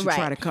episode to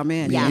try to come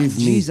in. Yeah. Believe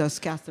me. Jesus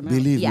cast him out.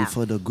 Believe Yeah. me,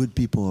 for the good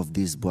people of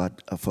this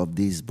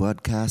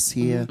broadcast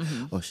here,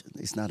 or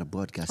it's not a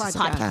broadcast, it's a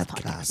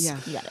podcast. Yeah.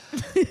 you got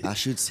it. I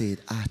should say it.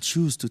 I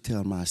choose to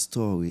tell my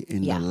story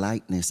in Yeah. the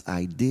likeness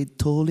I did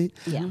told it,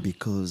 Yeah.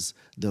 because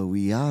the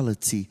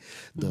reality,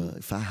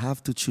 if I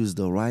have to choose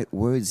the right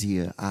words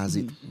here, as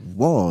it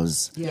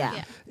was,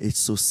 Yeah. it's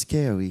so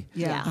scary.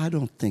 Yeah. I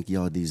don't think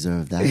y'all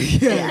deserve that.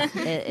 Yeah,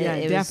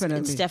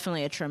 Definitely. It's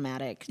definitely a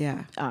traumatic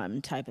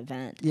type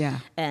event. Yeah.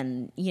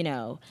 And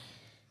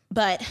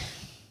but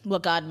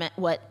what God meant,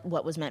 what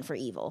was meant for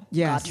evil,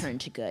 Yes. God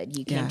turned to good.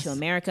 You came Yes. to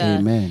America.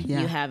 Amen.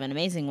 Yeah. You have an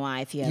amazing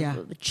wife. You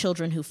have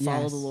children who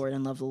follow Yes. the Lord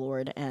and love the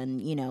Lord.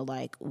 And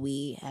like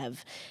we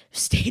have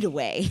stayed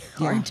away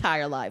our Yeah.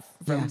 entire life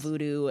from Yes.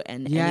 voodoo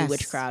and any Yes.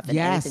 witchcraft and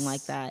Yes. anything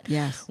like that.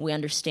 Yes. We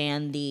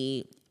understand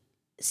the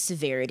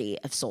severity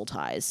of soul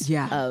ties.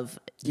 Yeah. Of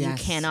you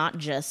Yes. cannot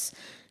just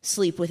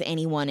sleep with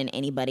anyone and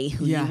anybody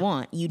who Yeah. you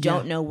want. You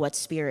don't know what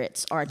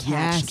spirits are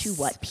attached to Yes.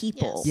 what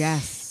people.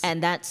 Yes.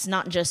 And that's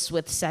not just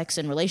with sex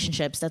and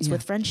relationships, that's Yeah.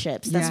 with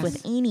friendships, that's Yes.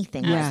 with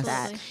anything Yes. like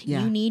that. Absolutely.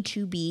 Yeah. You need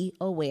to be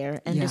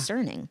aware and Yeah.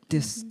 discerning.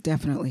 This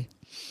definitely.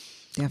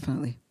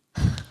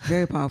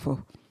 Very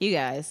powerful. You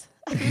guys.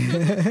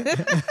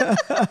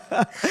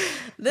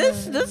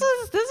 This was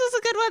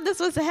a good one. This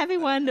was a heavy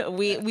one.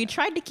 We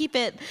tried to keep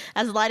it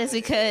as light as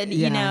we could,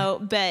 Yeah.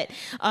 but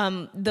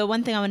the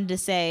one thing I wanted to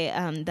say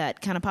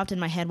that kind of popped in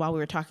my head while we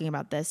were talking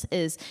about this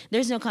is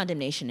there's no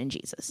condemnation in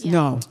Jesus.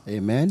 No.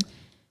 Amen.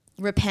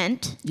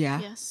 Repent, Yeah.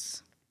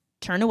 Yes.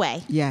 turn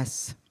away,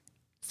 Yes.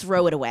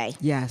 throw it away,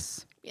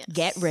 Yes. Yes.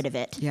 get rid of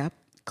it, Yep.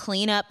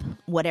 clean up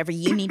whatever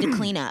you need to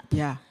clean up.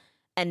 Yeah.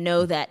 And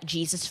know that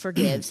Jesus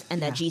forgives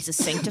and that Jesus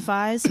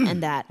sanctifies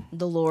and that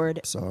the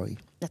Lord, Sorry.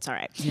 that's all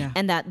right, Yeah.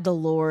 and that the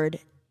Lord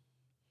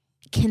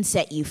can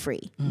set you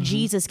free.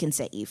 Jesus can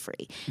set you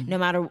free. No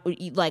matter,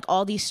 like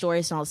all these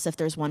stories and all this stuff,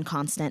 there's one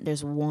constant,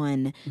 there's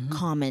one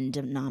common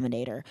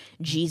denominator.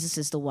 Jesus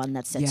is the one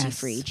that sets you Yes.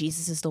 free.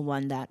 Jesus is the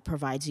one that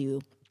provides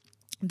you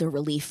the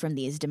relief from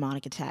these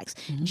demonic attacks.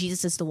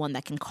 Jesus is the one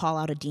that can call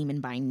out a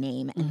demon by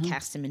name and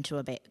cast him into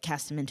a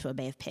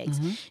bay of pigs.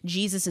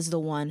 Jesus is the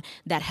one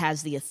that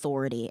has the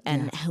authority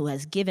and who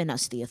has given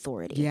us the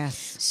authority.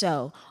 Yes.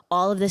 So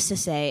all of this to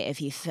say, if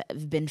you've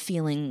been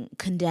feeling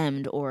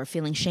condemned or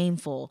feeling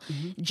shameful,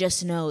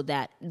 just know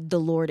that the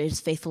Lord is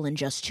faithful and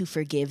just to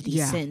forgive these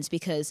Yeah. sins,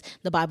 because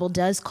the Bible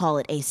does call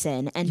it a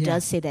sin and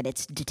does say that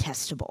it's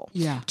detestable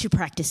Yeah. to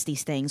practice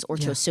these things or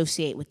to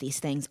associate with these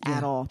things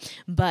at all.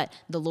 But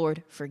the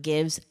Lord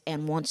forgives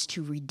and wants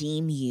to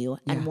redeem you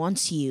and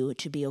wants you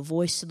to be a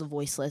voice to the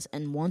voiceless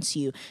and wants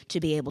you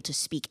to be able to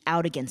speak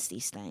out against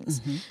these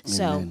things.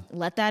 So Amen.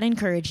 let that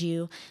encourage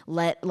you.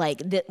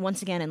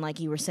 Once again, and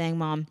like you were saying,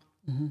 Mom,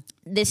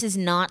 this is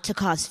not to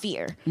cause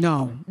fear.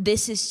 No.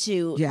 This is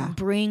to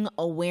bring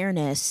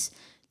awareness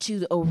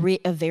to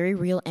a very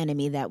real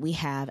enemy that we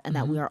have and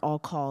that we are all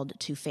called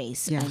to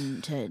face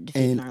and to defeat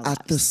in And our lives.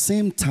 at the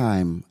same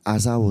time,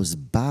 as I was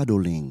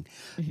battling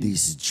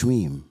this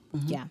dream,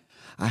 Yeah.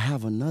 I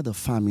have another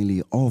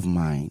family of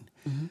mine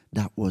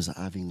that was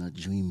having a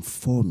dream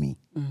for me.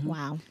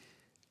 Wow.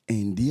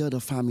 And the other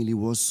family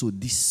was so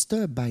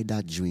disturbed by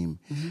that dream.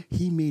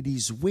 He made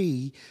his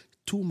way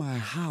to my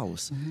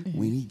house.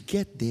 When he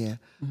get there,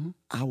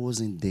 I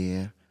wasn't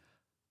there.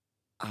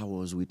 I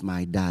was with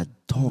my dad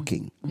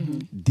talking.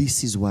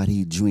 This is what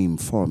he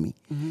dreamed for me.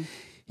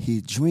 He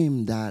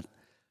dreamed that,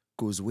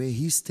 because where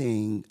he's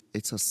staying,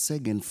 it's a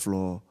second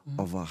floor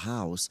of a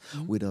house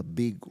with a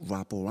big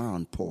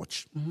wraparound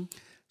porch,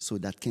 so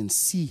that can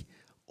see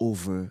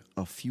over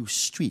a few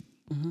streets.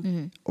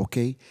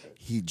 Okay?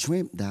 He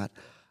dreamed that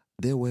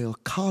there were a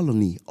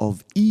colony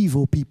of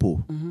evil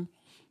people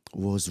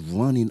was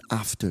running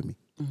after me.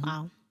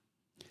 Wow.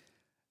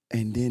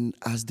 And then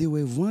as they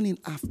were running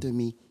after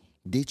me,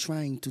 they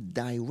trying to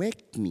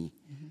direct me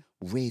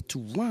where to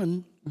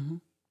run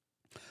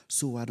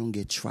so I don't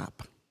get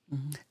trapped.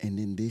 And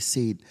then they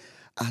said,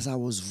 as I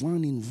was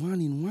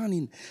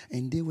running,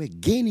 and they were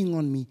gaining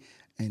on me,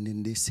 and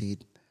then they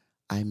said,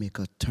 I make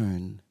a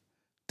turn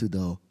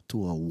to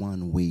a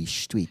one-way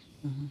street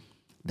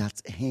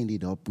that's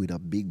ended up with a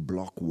big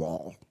block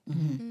wall.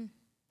 And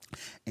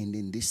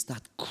then they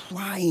start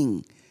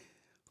crying,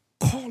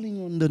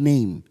 calling on the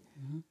name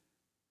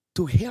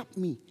to help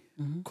me,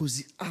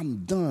 because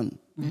I'm done.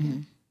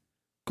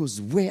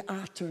 Because where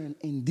I turn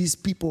and these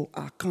people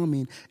are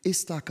coming,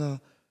 it's like a,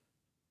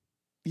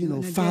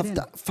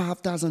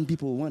 5,000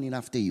 people running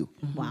after you.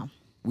 Wow.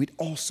 With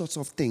all sorts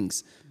of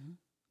things.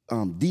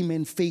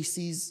 Demon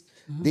faces,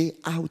 they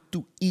out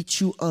to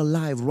eat you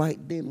alive right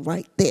then,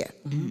 right there.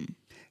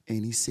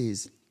 And he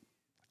says,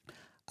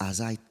 as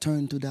I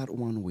turn to that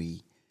one way,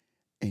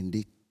 and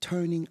they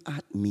turning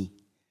at me,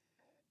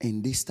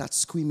 and they start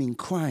screaming,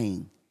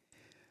 crying,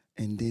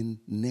 and then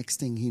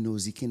next thing he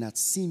knows, he cannot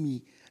see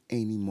me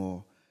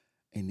anymore,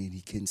 and then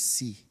he can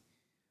see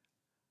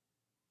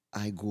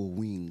I go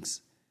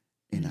wings,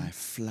 and I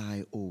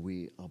fly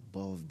away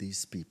above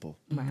these people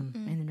in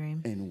the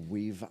dream. and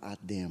wave at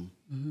them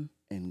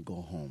and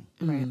go home.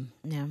 Right.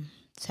 Yeah.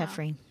 Set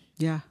free.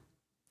 Yeah.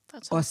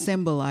 That's Or awesome.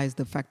 symbolize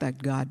the fact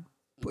that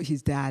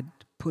his dad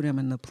put him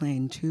in the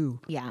plane too.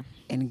 Yeah.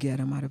 And get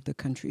him out of the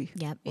country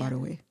Yep. right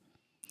away.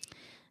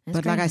 That's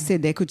But like I crazy.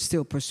 said, they could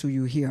still pursue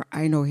you here.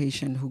 I know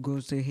Haitian who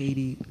goes to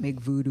Haiti, make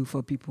voodoo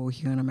for people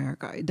here in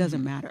America. It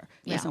doesn't matter.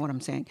 That's Yeah. not what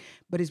I'm saying.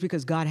 But it's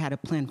because God had a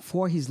plan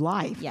for his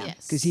life. Yeah.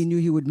 Yes. Because he knew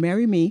he would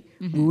marry me.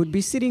 We would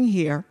be sitting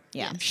here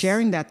Yeah.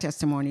 sharing that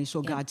testimony.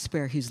 So God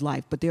spared his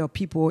life. But there are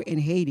people in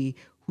Haiti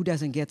who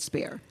doesn't get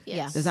spared.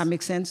 Yes. Does that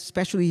make sense?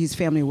 Especially his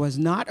family was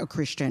not a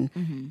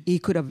Christian. He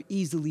could have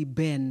easily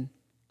been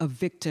a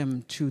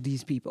victim to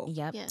these people.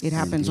 Yep. Yes. It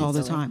happens all the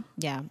Easily. time.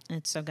 Yeah.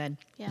 It's so good.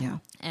 Yeah.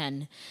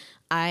 And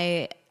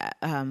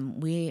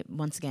we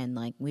once again,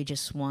 like, we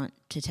just want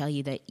to tell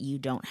you that you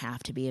don't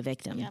have to be a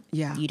victim. Yep.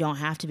 Yeah. You don't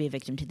have to be a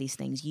victim to these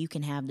things. You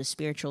can have the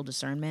spiritual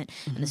discernment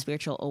and the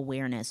spiritual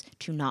awareness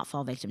to not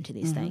fall victim to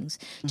these things,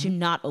 to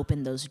not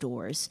open those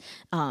doors.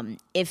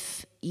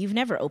 If you've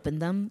never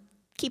opened them,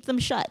 keep them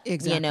shut. You know,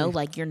 Exactly.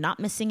 like, you're not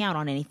missing out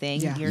on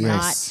anything. Yeah. You're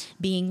Yes. not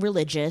being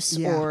religious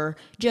Yeah. or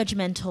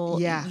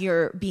judgmental. Yeah.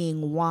 You're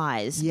being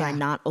wise by Yeah.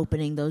 not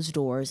opening those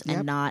doors Yep.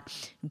 and not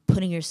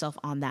putting yourself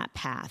on that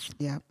path.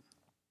 Yeah.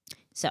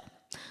 So,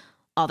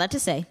 all that to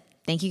say,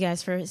 thank you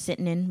guys for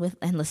sitting in with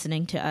and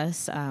listening to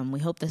us. We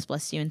hope this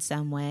blessed you in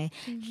some way.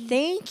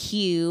 Thank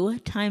you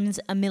times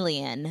a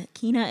million,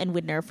 Keena and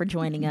Widner, for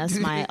joining us.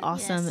 My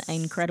awesome, Yes.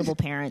 incredible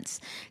parents.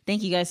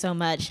 Thank you guys so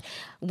much.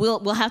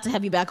 We'll have to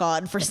have you back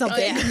on for something.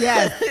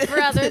 Yes. For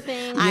other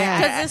things.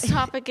 Yeah. Because this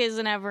topic is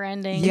never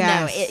ending.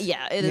 Yeah. No,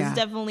 Yes. it is Yeah.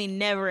 definitely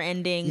never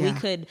ending.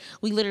 Yeah.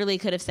 We literally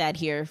could have sat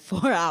here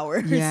for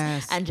hours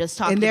Yes. and just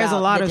talked And there's about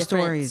a lot the of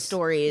different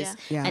stories.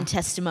 Yeah. Yeah. and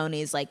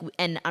testimonies. Like,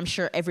 and I'm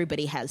sure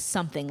everybody has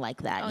something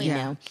like that. You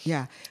Yeah. know,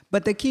 Yeah.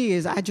 But the key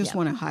is, I just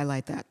want to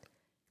highlight that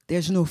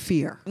there's no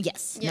fear.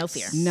 yes, no Yes.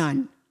 fear.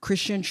 None.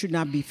 Christians should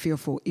not be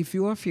fearful. If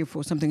you are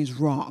fearful, something is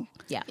wrong.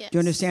 Yeah. Yes. Do you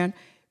understand?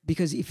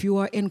 Because if you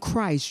are in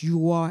Christ,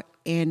 you are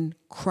in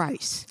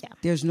Christ. Yeah.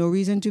 There's no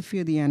reason to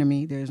fear the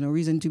enemy. There's no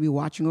reason to be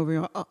watching over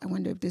your, I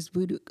wonder if this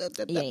voodoo.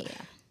 Yeah.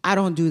 I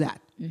don't do that.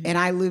 And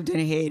I lived in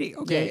Haiti,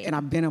 okay? Yeah. And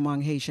I've been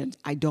among Haitians.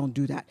 I don't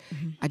do that.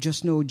 I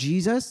just know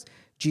Jesus.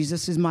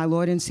 Jesus is my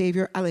Lord and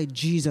Savior. I let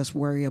Jesus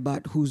worry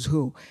about who's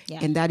who. Yeah.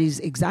 And that is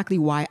exactly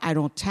why I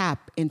don't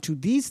tap into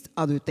these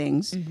other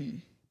things,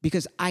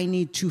 because I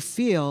need to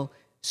feel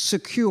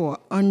secure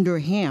under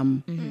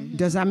him.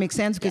 Does that make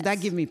sense? Because that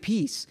gives me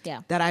peace.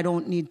 Yeah. That I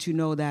don't need to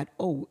know that,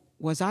 oh,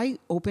 was I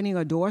opening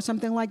a door or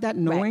something like that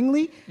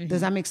knowingly?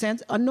 Does that make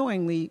sense?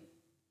 Unknowingly,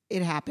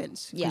 it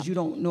happens because Yeah. you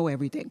don't know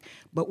everything.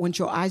 But once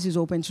your eyes is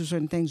open to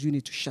certain things, you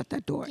need to shut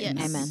that door. Yes. And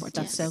Amen. important.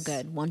 That's so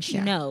good. Once you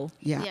Yeah. know,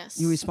 Yeah. Yes.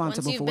 You're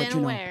responsible Once for you've what been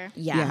you know. aware,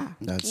 yeah.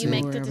 That's you it.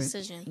 make Aware the of it.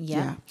 decision.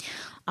 Yeah.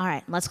 All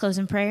right, let's close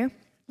in prayer.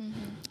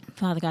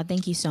 Father God,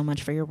 thank you so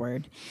much for your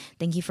word.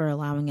 Thank you for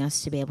allowing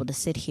us to be able to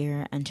sit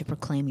here and to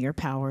proclaim your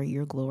power,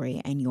 your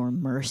glory, and your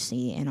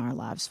mercy in our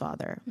lives,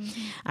 Father.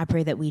 I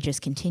pray that we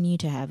just continue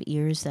to have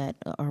ears that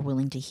are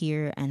willing to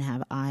hear and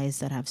have eyes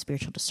that have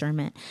spiritual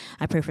discernment.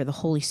 I pray for the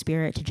Holy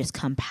Spirit to just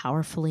come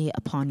powerfully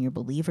upon your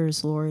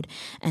believers, Lord,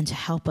 and to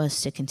help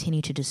us to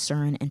continue to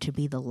discern and to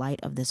be the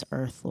light of this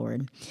earth,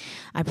 Lord.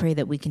 I pray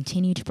that we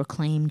continue to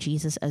proclaim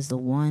Jesus as the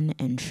one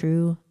and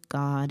true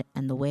God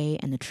and the way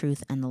and the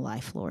truth and the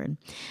life, Lord.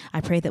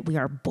 I pray that we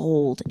are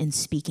bold in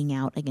speaking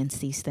out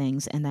against these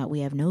things and that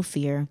we have no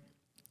fear,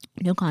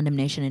 no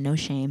condemnation, and no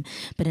shame,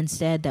 but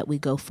instead that we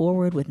go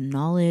forward with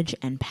knowledge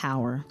and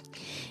power.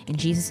 In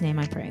Jesus' name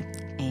I pray.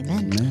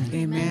 Amen.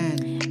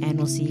 Amen. And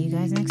we'll see you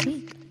guys next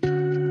week.